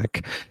modern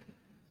bike.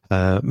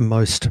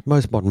 Most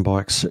modern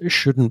bikes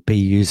shouldn't be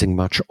using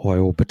much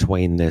oil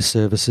between their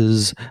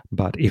services,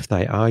 but if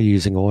they are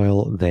using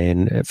oil,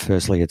 then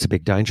firstly, it's a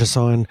big danger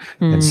sign,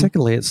 and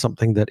secondly, it's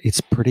something that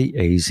it's pretty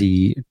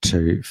easy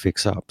to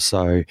fix up.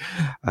 So,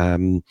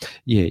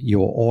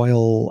 your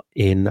oil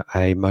in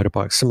a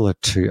motorbike, similar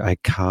to a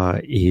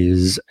car,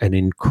 is an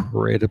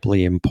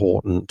incredibly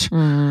important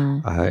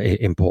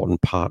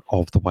part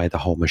of the way the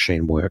whole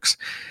machine works.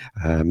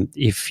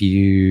 If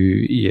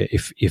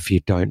you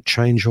don't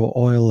change your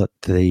oil at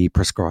the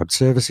prescribed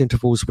service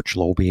intervals, which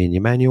will all be in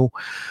your manual,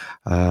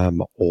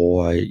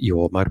 or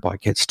your motorbike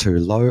gets too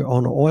low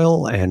on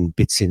oil and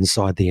bits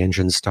inside the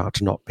engine start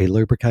to not be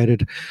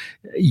lubricated,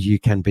 you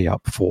can be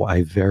up for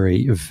a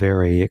very,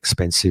 very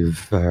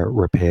expensive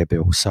repair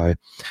bill. So,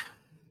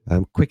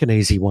 quick and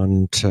easy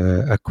one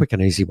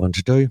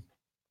to do.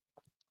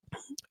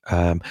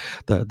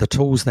 The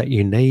tools that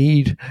you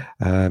need,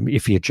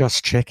 if you're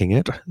just checking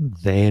it,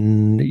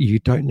 then you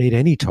don't need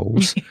any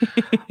tools.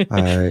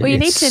 Well, you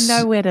need to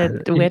know where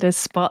to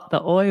spot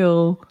the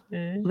oil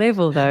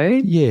level, though.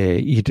 Yeah,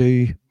 you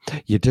do.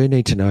 You do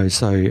need to know.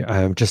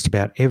 So just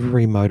about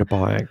every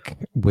motorbike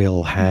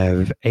will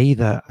have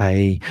either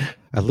a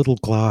little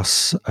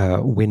glass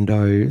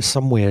window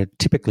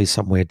typically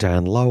somewhere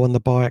down low on the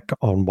bike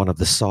on one of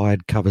the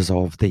side covers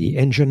of the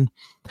engine.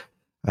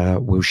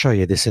 We'll show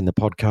you this in the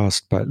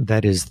podcast, but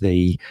that is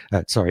in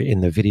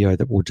the video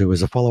that we'll do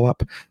as a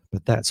follow-up,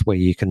 but that's where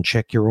you can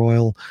check your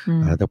oil.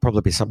 There'll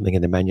probably be something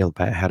in the manual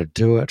about how to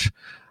do it.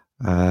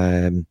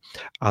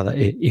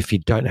 If you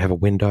don't have a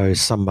window,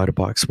 some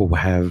motorbikes will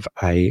have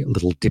a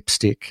little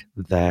dipstick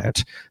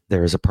that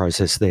there is a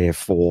process there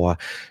for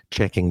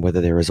checking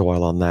whether there is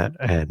oil on that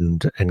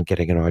and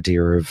getting an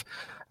idea of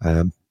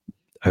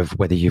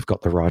whether you've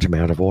got the right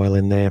amount of oil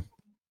in there.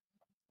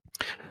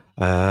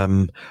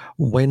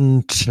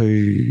 When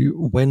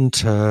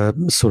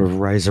to sort of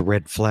raise a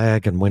red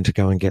flag and when to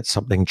go and get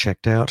something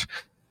checked out.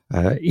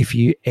 If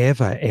you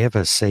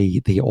ever see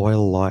the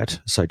oil light,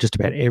 so just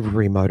about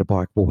every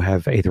motorbike will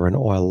have either an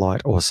oil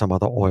light or some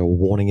other oil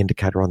warning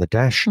indicator on the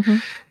dash.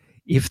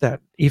 If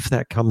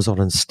that comes on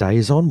and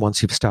stays on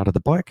once you've started the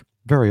bike,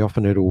 very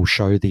often it will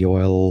show the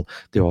oil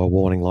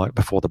warning light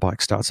before the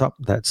bike starts up.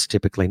 That's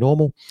typically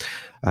normal.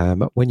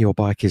 When your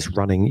bike is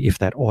running, if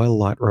that oil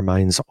light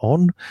remains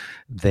on,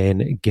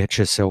 then get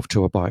yourself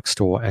to a bike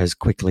store as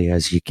quickly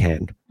as you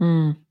can.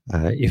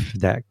 If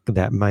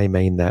that may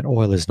mean that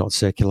oil is not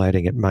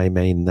circulating, it may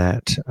mean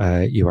that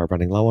you are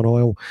running low on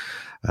oil.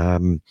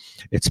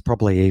 It's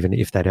probably, even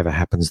if that ever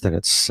happens, then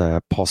it's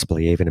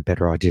possibly even a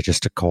better idea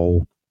just to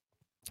call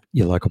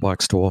your local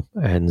bike store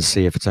and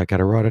see if it's okay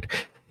to ride it.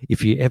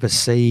 If you ever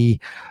see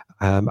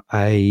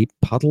a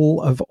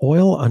puddle of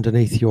oil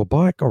underneath your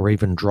bike or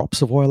even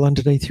drops of oil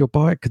underneath your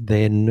bike,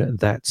 then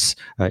that's,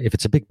 if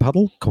it's a big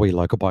puddle, call your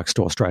local bike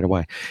store straight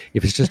away.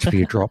 If it's just a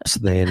few drops,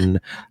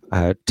 then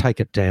take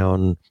it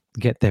down,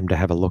 get them to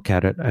have a look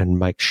at it and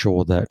make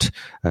sure that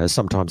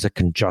sometimes it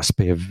can just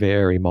be a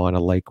very minor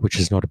leak, which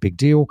is not a big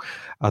deal.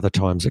 Other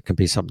times it can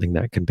be something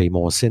that can be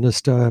more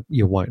sinister.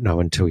 You won't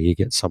know until you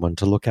get someone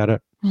to look at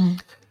it.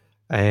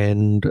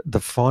 And the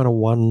final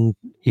one,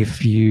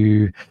 if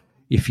you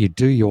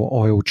do your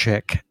oil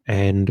check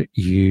and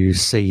you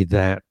see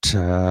that,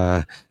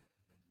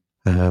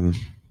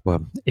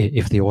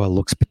 if the oil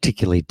looks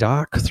particularly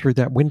dark through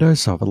that window,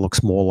 so if it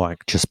looks more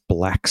like just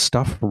black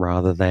stuff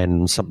rather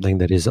than something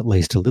that is at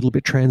least a little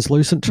bit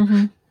translucent,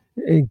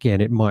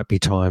 again, it might be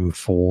time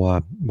for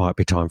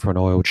an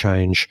oil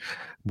change.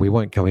 We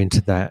won't go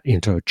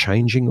into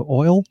changing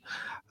oil.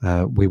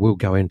 We will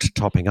go into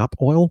topping up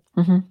oil.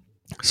 Mm-hmm.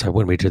 So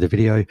when we do the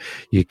video,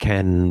 you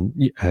can,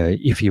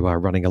 if you are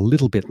running a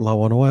little bit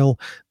low on oil,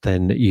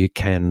 then you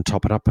can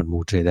top it up, and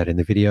we'll do that in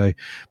the video.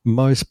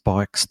 Most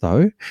bikes,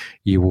 though,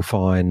 you will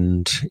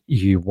find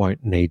you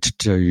won't need to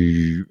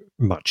do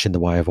much in the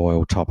way of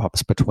oil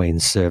top-ups between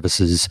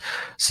services.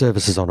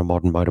 Services on a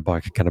modern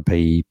motorbike are going to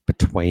be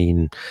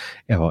between,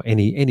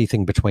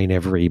 anything between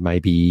every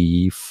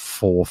maybe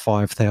 4,000 or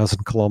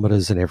 5,000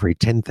 kilometres and every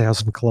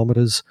 10,000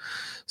 kilometres.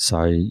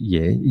 So,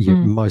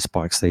 most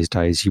bikes these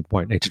days, you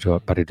won't need to do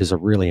it, but it is a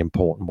really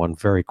important one.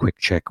 Very quick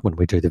check when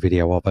we do the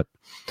video of it,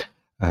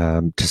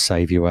 to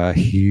save you a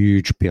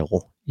huge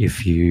bill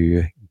if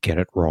you get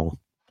it wrong.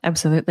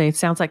 Absolutely. It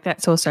sounds like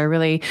that's also a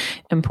really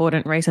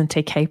important reason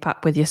to keep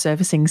up with your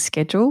servicing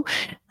schedule,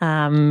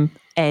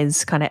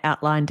 as kind of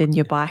outlined in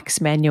your bike's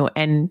manual.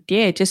 And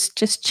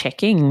just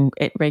checking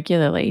it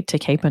regularly to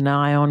keep an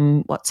eye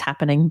on what's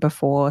happening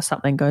before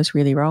something goes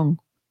really wrong.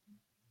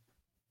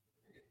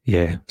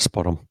 Yeah,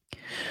 spot on.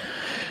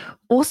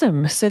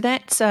 Awesome. So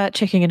that's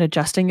checking and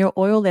adjusting your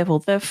oil level.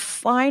 The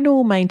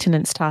final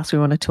maintenance task we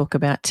want to talk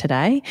about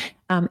today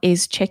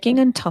is checking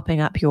and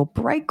topping up your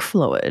brake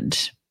fluid.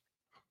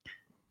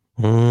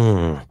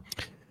 Brakes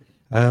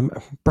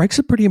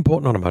are pretty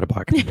important on a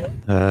motorbike.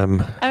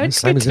 It's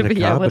same good as in to a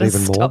be car, able but to even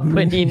stop more.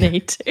 when you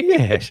need to.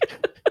 Yeah,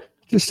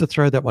 just to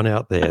throw that one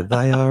out there.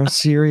 They are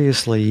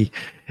seriously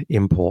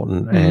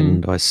important,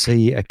 and I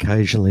see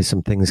occasionally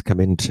some things come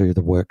into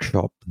the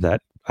workshop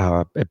that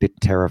are a bit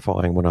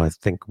terrifying when I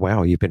think,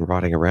 wow, you've been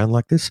riding around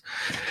like this.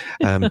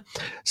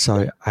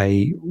 So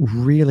a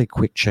really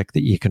quick check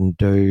that you can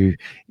do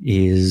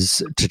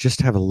is to just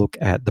have a look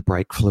at the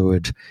brake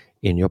fluid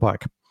in your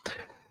bike.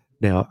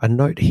 Now, a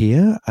note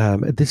here,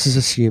 this is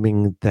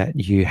assuming that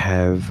you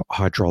have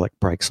hydraulic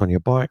brakes on your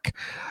bike.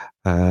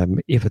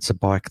 If it's a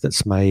bike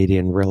that's made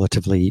in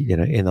relatively,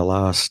 in the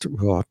last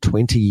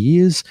 20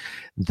 years,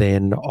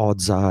 then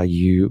odds are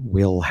you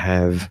will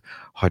have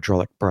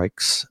hydraulic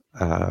brakes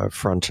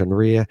front and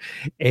rear.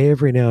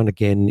 Every now and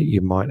again,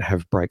 you might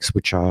have brakes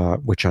which are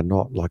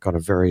not, like on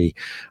a very,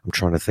 I'm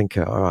trying to think,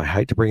 I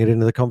hate to bring it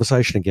into the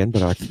conversation again,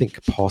 but I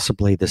think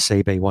possibly the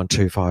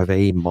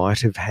CB125E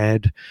might have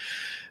had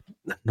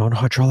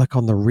non-hydraulic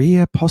on the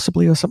rear,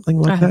 possibly, or something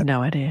like that. I have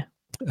no idea.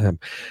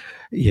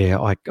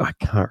 I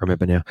can't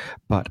remember now.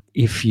 But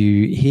if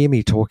you hear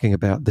me talking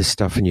about this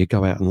stuff and you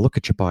go out and look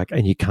at your bike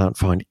and you can't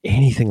find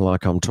anything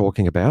like I'm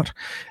talking about,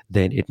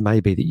 then it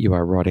may be that you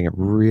are riding a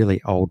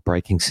really old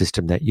braking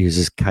system that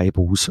uses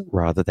cables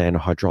rather than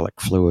hydraulic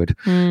fluid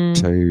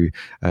to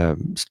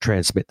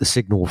transmit the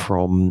signal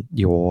from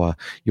your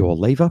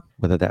lever,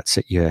 whether that's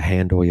at your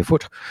hand or your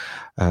foot,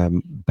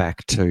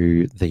 back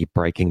to the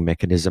braking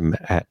mechanism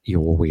at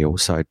your wheel.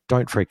 So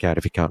don't freak out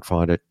if you can't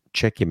find it.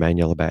 Check your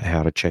manual about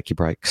how to check your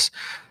brakes,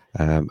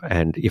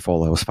 and if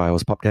all else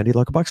fails, pop down to your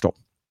local bike store.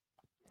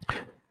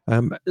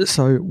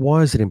 So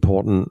why is it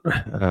important?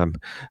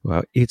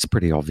 Well, it's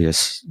pretty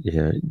obvious.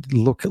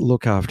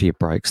 Look after your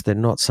brakes. They're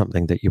not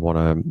something that you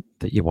want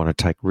to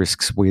take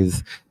risks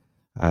with.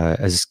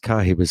 As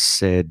Kahi was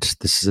said,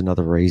 this is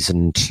another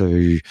reason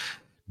to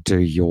do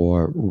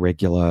your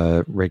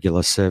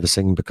regular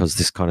servicing, because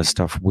this kind of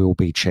stuff will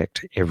be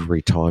checked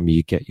every time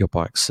you get your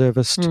bike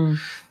serviced.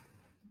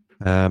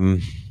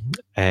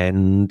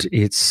 And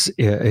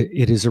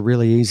it is a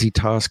really easy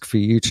task for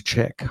you to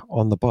check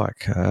on the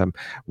bike.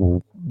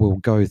 We'll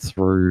go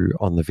through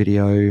on the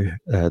video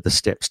the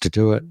steps to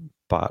do it,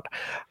 but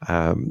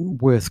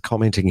worth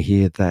commenting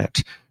here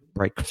that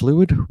brake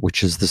fluid,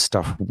 which is the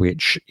stuff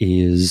which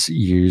is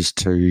used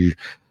to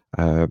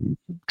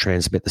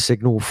transmit the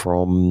signal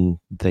from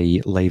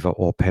the lever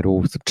or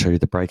pedal to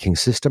the braking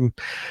system,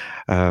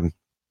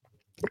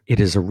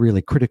 it is a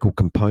really critical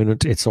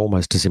component. It's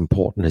almost as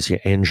important as your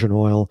engine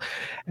oil.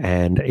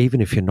 And even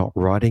if you're not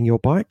riding your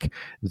bike,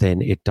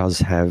 then it does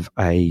have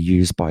a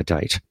use by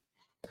date.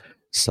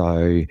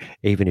 So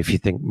even if you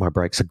think my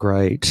brakes are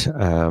great,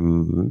 I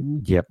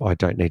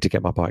don't need to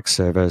get my bike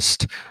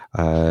serviced,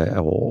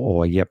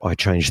 or I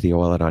changed the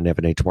oil and I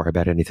never need to worry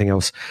about anything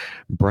else.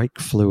 Brake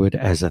fluid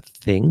as a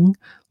thing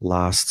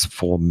lasts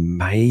for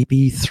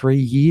maybe 3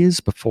 years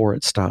before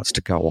it starts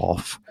to go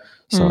off.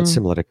 So it's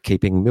similar to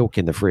keeping milk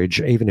in the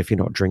fridge. Even if you're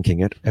not drinking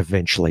it,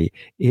 eventually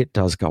it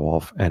does go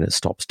off and it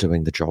stops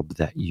doing the job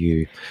that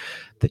you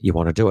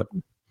want to do it.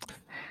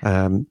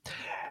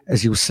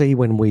 As you'll see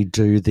when we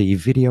do the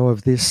video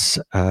of this,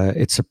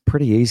 it's a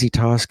pretty easy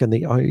task, and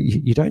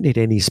you don't need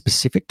any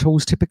specific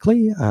tools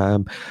typically.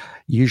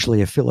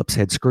 Usually a Phillips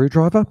head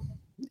screwdriver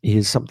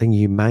is something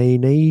you may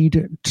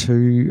need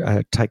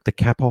to take the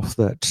cap off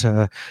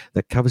that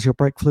covers your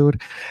brake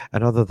fluid.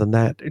 And other than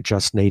that,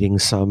 just needing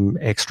some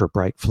extra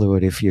brake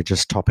fluid if you're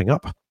just topping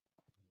up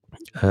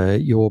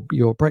your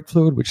brake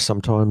fluid, which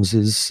sometimes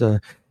is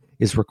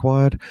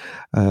required.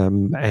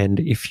 And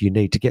if you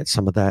need to get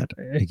some of that,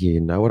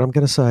 you know what I'm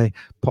going to say,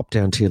 pop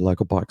down to your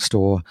local bike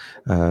store,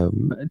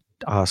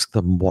 ask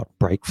them what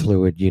brake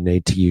fluid you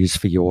need to use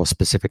for your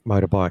specific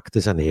motorbike.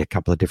 There's only a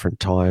couple of different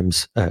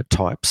types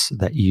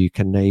that you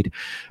can need,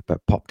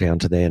 but pop down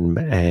to them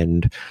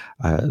and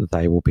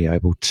they will be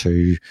able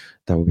to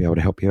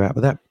help you out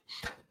with that.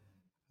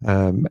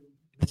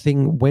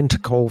 When to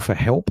call for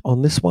help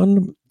on this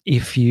one.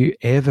 If you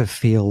ever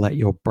feel that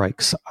your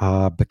brakes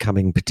are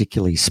becoming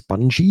particularly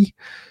spongy,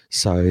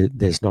 so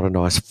there's not a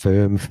nice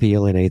firm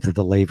feel in either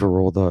the lever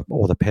or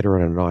the pedal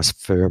and a nice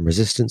firm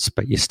resistance,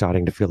 but you're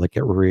starting to feel it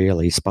get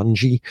really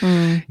spongy,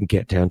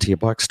 get down to your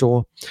bike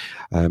store.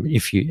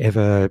 If you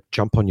ever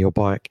jump on your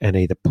bike and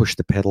either push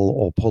the pedal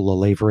or pull the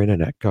lever in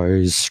and it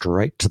goes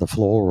straight to the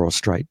floor or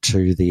straight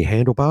to the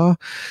handlebar,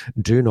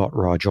 do not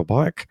ride your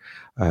bike.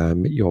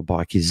 Your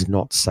bike is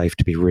not safe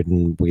to be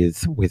ridden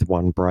with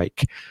one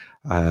brake.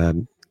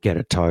 Get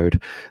it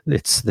towed.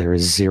 There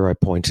is zero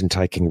point in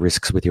taking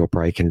risks with your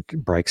brakes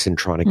in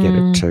trying to get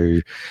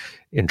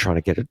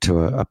it to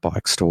a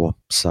bike store.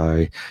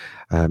 So,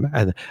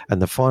 and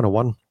the final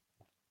one,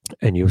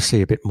 and you'll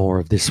see a bit more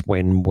of this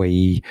when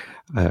we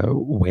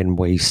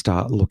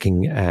start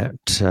looking at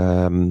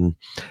the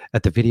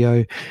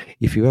video.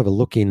 If you ever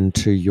look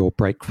into your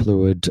brake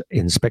fluid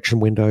inspection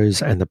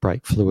windows and the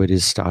brake fluid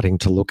is starting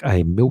to look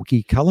a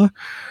milky colour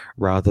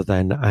rather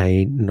than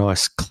a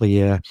nice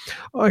clear,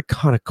 I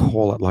kind of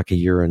call it like a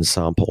urine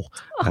sample.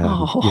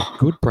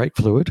 Good brake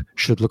fluid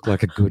should look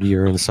like a good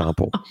urine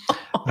sample.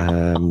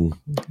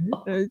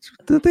 It's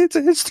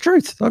the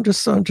truth. I'm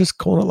just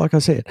calling it like I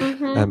said.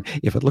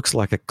 If it looks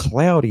like a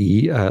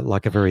cloudy,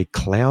 like a very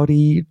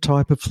cloudy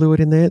type of fluid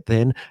in there,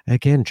 then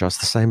again, just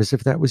the same as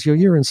if that was your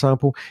urine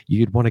sample,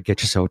 you'd want to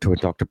get yourself to a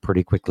doctor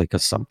pretty quickly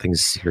because something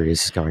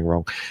serious is going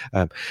wrong.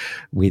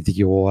 With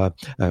your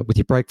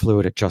brake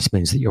fluid, it just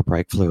means that your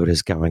brake fluid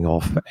is going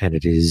off and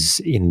it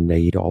is in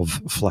need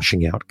of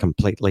flushing out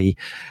completely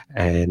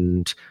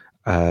and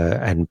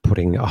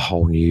putting a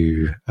whole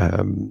new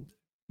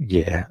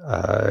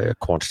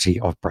quantity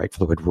of brake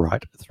fluid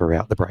right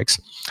throughout the brakes.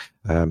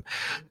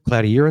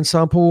 Cloudy urine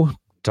sample,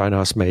 don't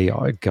ask me.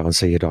 I go and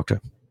see your doctor.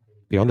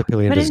 Beyond the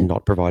Pillion does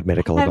not provide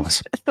medical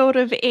advice. Thought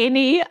of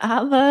any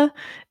other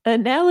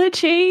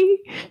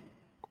analogy?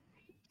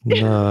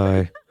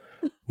 No.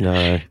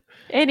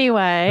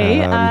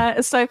 Anyway,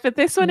 so for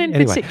this one in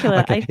particular,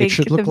 okay, I think it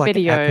should look like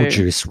video apple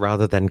juice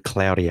rather than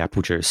cloudy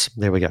apple juice.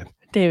 There we go.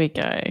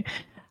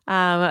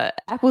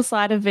 Apple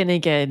cider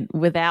vinegar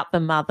without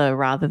the mother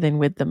rather than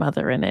with the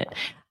mother in it.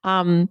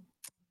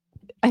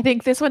 I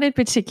think this one in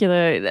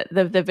particular,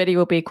 the video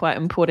will be quite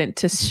important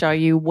to show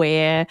you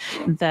where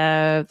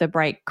the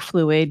brake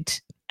fluid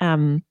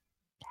housing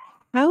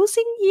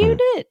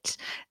unit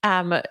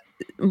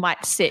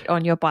might sit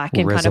on your bike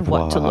and kind of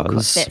what to look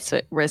like. That's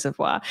it,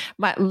 reservoir.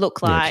 Might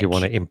look like. If you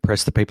want to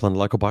impress the people in the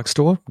local bike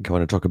store, go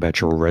in and talk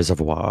about your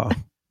reservoir.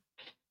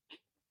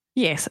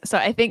 Yes, so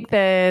I think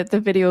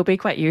the video will be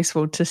quite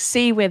useful to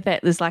see where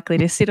that is likely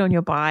to sit on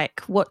your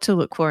bike, what to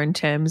look for in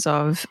terms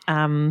of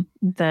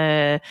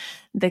the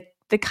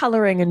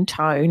colouring and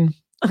tone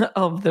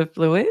of the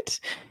fluid.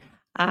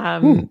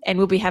 And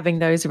we'll be having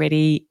those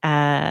ready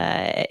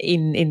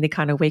in the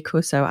kind of week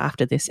or so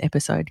after this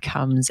episode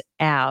comes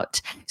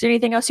out. Is there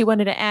anything else you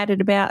wanted to add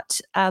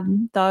about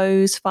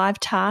those 5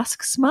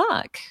 tasks,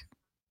 Mark?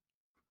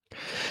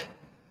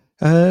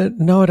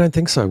 No, I don't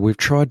think so. We've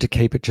tried to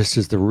keep it just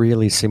as the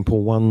really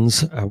simple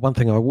ones. One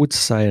thing I would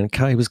say, and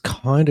Kay was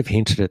kind of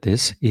hinted at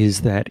this,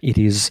 is that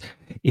it's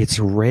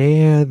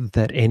rare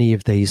that any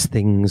of these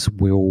things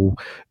will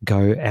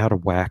go out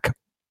of whack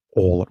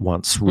all at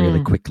once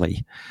really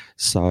quickly.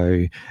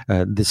 So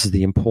this is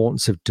the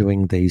importance of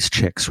doing these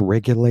checks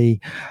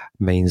regularly,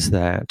 means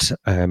that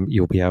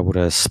you'll be able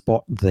to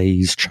spot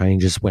these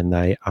changes when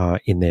they are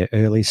in their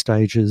early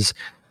stages.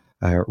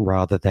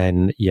 Rather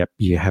than,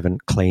 you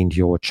haven't cleaned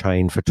your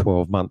chain for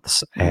 12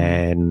 months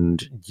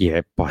and,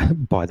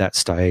 by that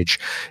stage,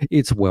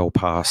 it's well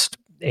past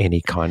any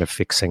kind of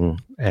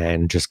fixing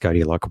and just go to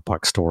your local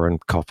bike store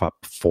and cough up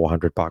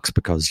 $400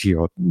 because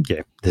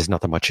there's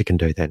nothing much you can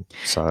do then.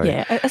 So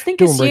I think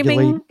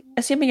assuming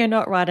you're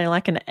not riding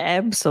like an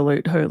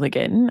absolute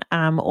hooligan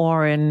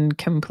or in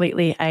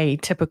completely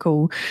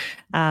atypical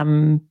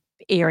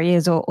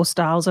areas or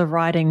styles of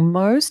riding,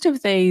 most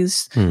of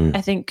these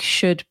I think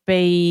should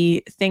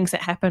be things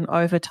that happen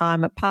over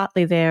time.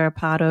 Partly they're a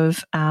part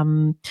of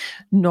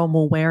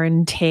normal wear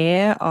and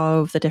tear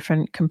of the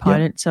different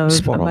components of a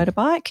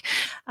motorbike,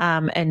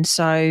 and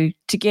so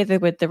together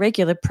with the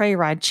regular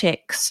pre-ride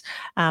checks,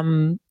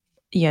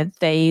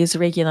 these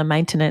regular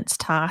maintenance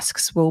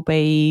tasks will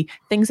be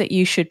things that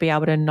you should be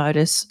able to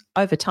notice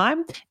over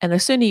time, and the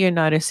sooner you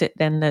notice it,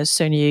 then the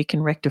sooner you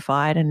can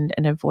rectify it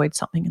and avoid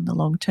something in the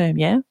long term.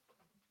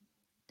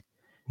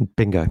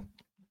 Bingo.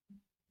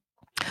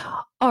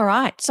 All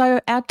right. So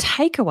our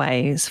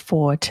takeaways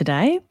for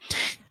today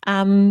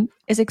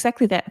is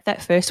exactly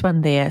that first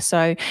one there.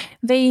 So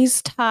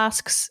these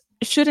tasks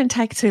shouldn't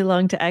take too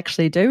long to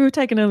actually do. We've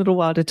taken a little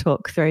while to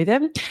talk through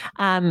them,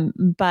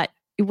 but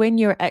when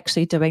you're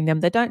actually doing them,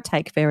 they don't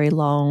take very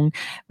long.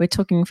 We're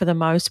talking for the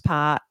most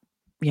part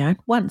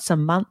once a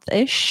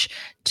month-ish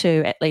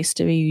to at least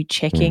be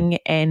checking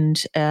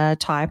and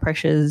tire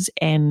pressures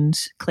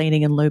and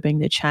cleaning and lubing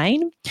the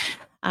chain.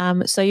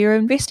 So you're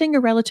investing a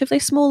relatively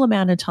small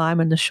amount of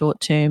time in the short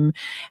term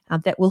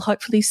that will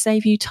hopefully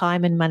save you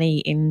time and money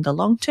in the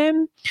long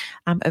term,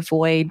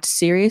 avoid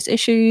serious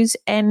issues,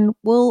 and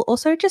will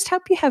also just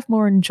help you have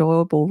more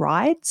enjoyable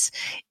rides.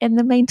 In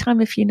the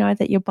meantime, if you know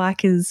that your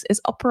bike is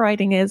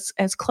operating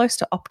as close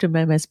to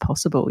optimum as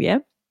possible, yeah?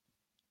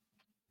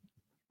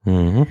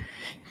 Mm-hmm.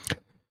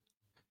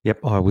 Yep,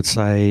 I would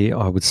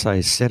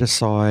say set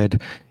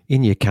aside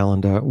in your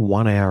calendar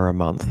 1 hour a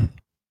month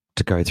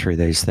to go through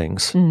these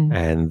things,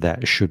 and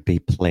that should be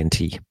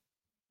plenty.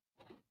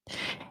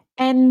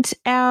 And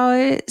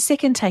our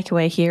second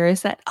takeaway here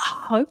is that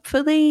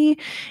hopefully,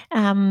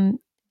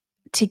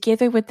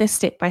 together with the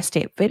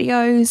step-by-step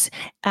videos,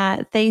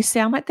 they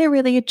sound like they're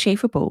really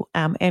achievable.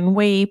 And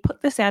we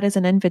put this out as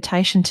an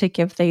invitation to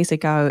give these a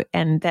go.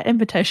 And that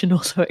invitation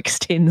also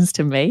extends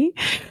to me,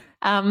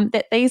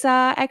 that these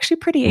are actually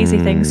pretty easy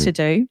things to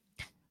do.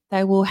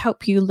 They will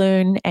help you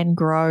learn and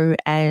grow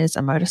as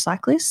a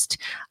motorcyclist.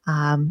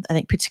 I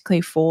think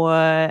particularly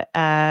for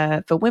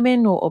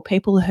women or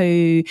people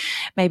who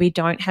maybe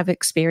don't have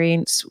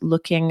experience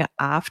looking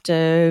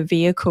after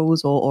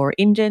vehicles or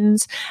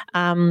engines.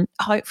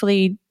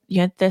 Hopefully,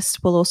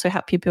 this will also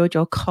help you build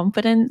your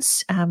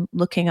confidence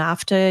looking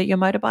after your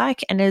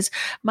motorbike. And as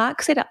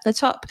Mark said up the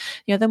top,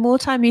 the more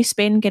time you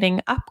spend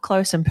getting up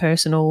close and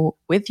personal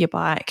with your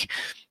bike,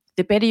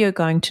 the better you're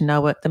going to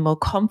know it, the more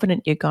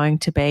confident you're going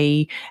to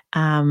be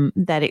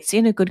that it's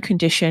in a good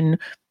condition,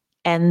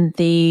 and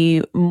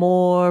the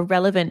more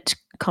relevant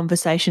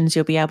conversations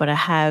you'll be able to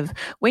have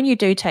when you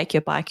do take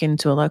your bike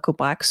into a local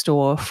bike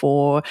store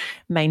for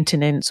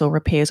maintenance or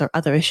repairs or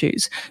other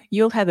issues.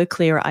 You'll have a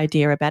clearer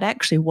idea about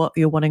actually what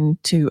you're wanting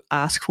to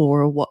ask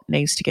for or what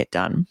needs to get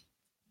done.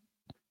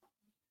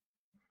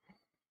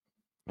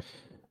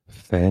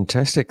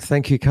 Fantastic.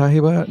 Thank you,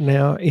 Kahiwa.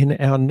 Now, in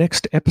our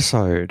next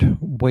episode,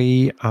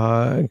 we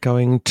are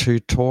going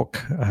to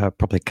talk,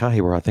 probably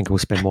Kahiwa, I think will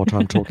spend more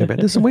time talking about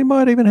this, and we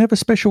might even have a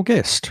special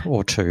guest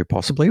or two,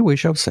 possibly, we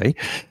shall see,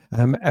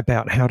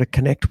 about how to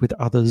connect with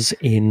others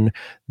in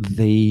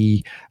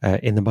the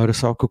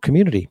motorcycle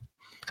community,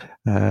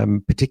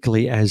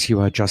 particularly as you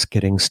are just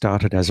getting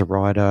started as a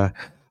rider.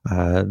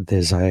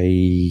 There's a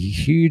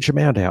huge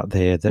amount out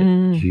there that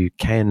you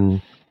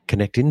can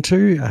connect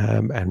into,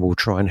 and we'll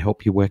try and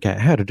help you work out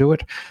how to do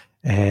it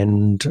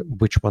and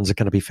which ones are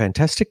going to be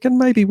fantastic and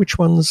maybe which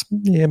ones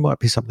might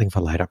be something for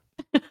later.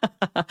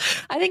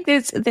 I think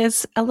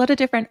there's a lot of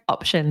different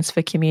options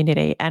for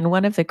community, and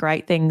one of the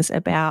great things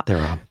about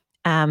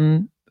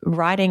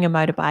riding a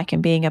motorbike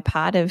and being a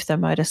part of the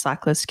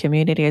motorcyclist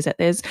community is that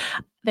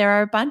there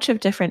are a bunch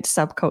of different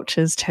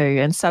subcultures too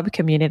and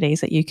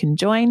sub-communities that you can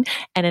join,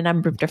 and a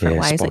number of different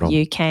ways that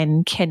you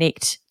can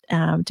connect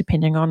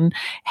depending on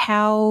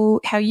how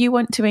you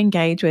want to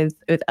engage with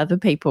other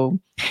people.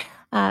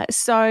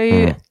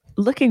 So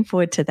looking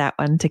forward to that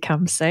one to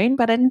come soon.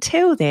 But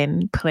until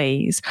then,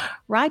 please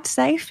ride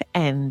safe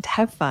and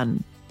have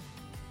fun.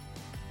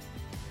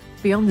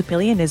 Beyond the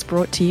Billion is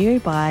brought to you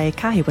by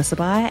Kahiwa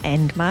Sabaya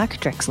and Mark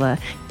Drexler,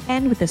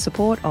 and with the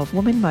support of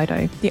Women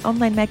Moto, the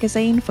online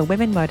magazine for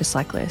women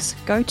motorcyclists.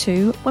 Go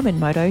to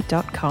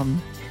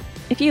womenmoto.com.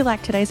 If you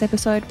liked today's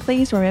episode,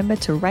 please remember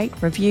to rate,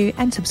 review,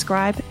 and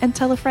subscribe, and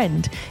tell a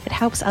friend. It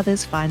helps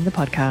others find the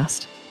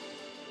podcast.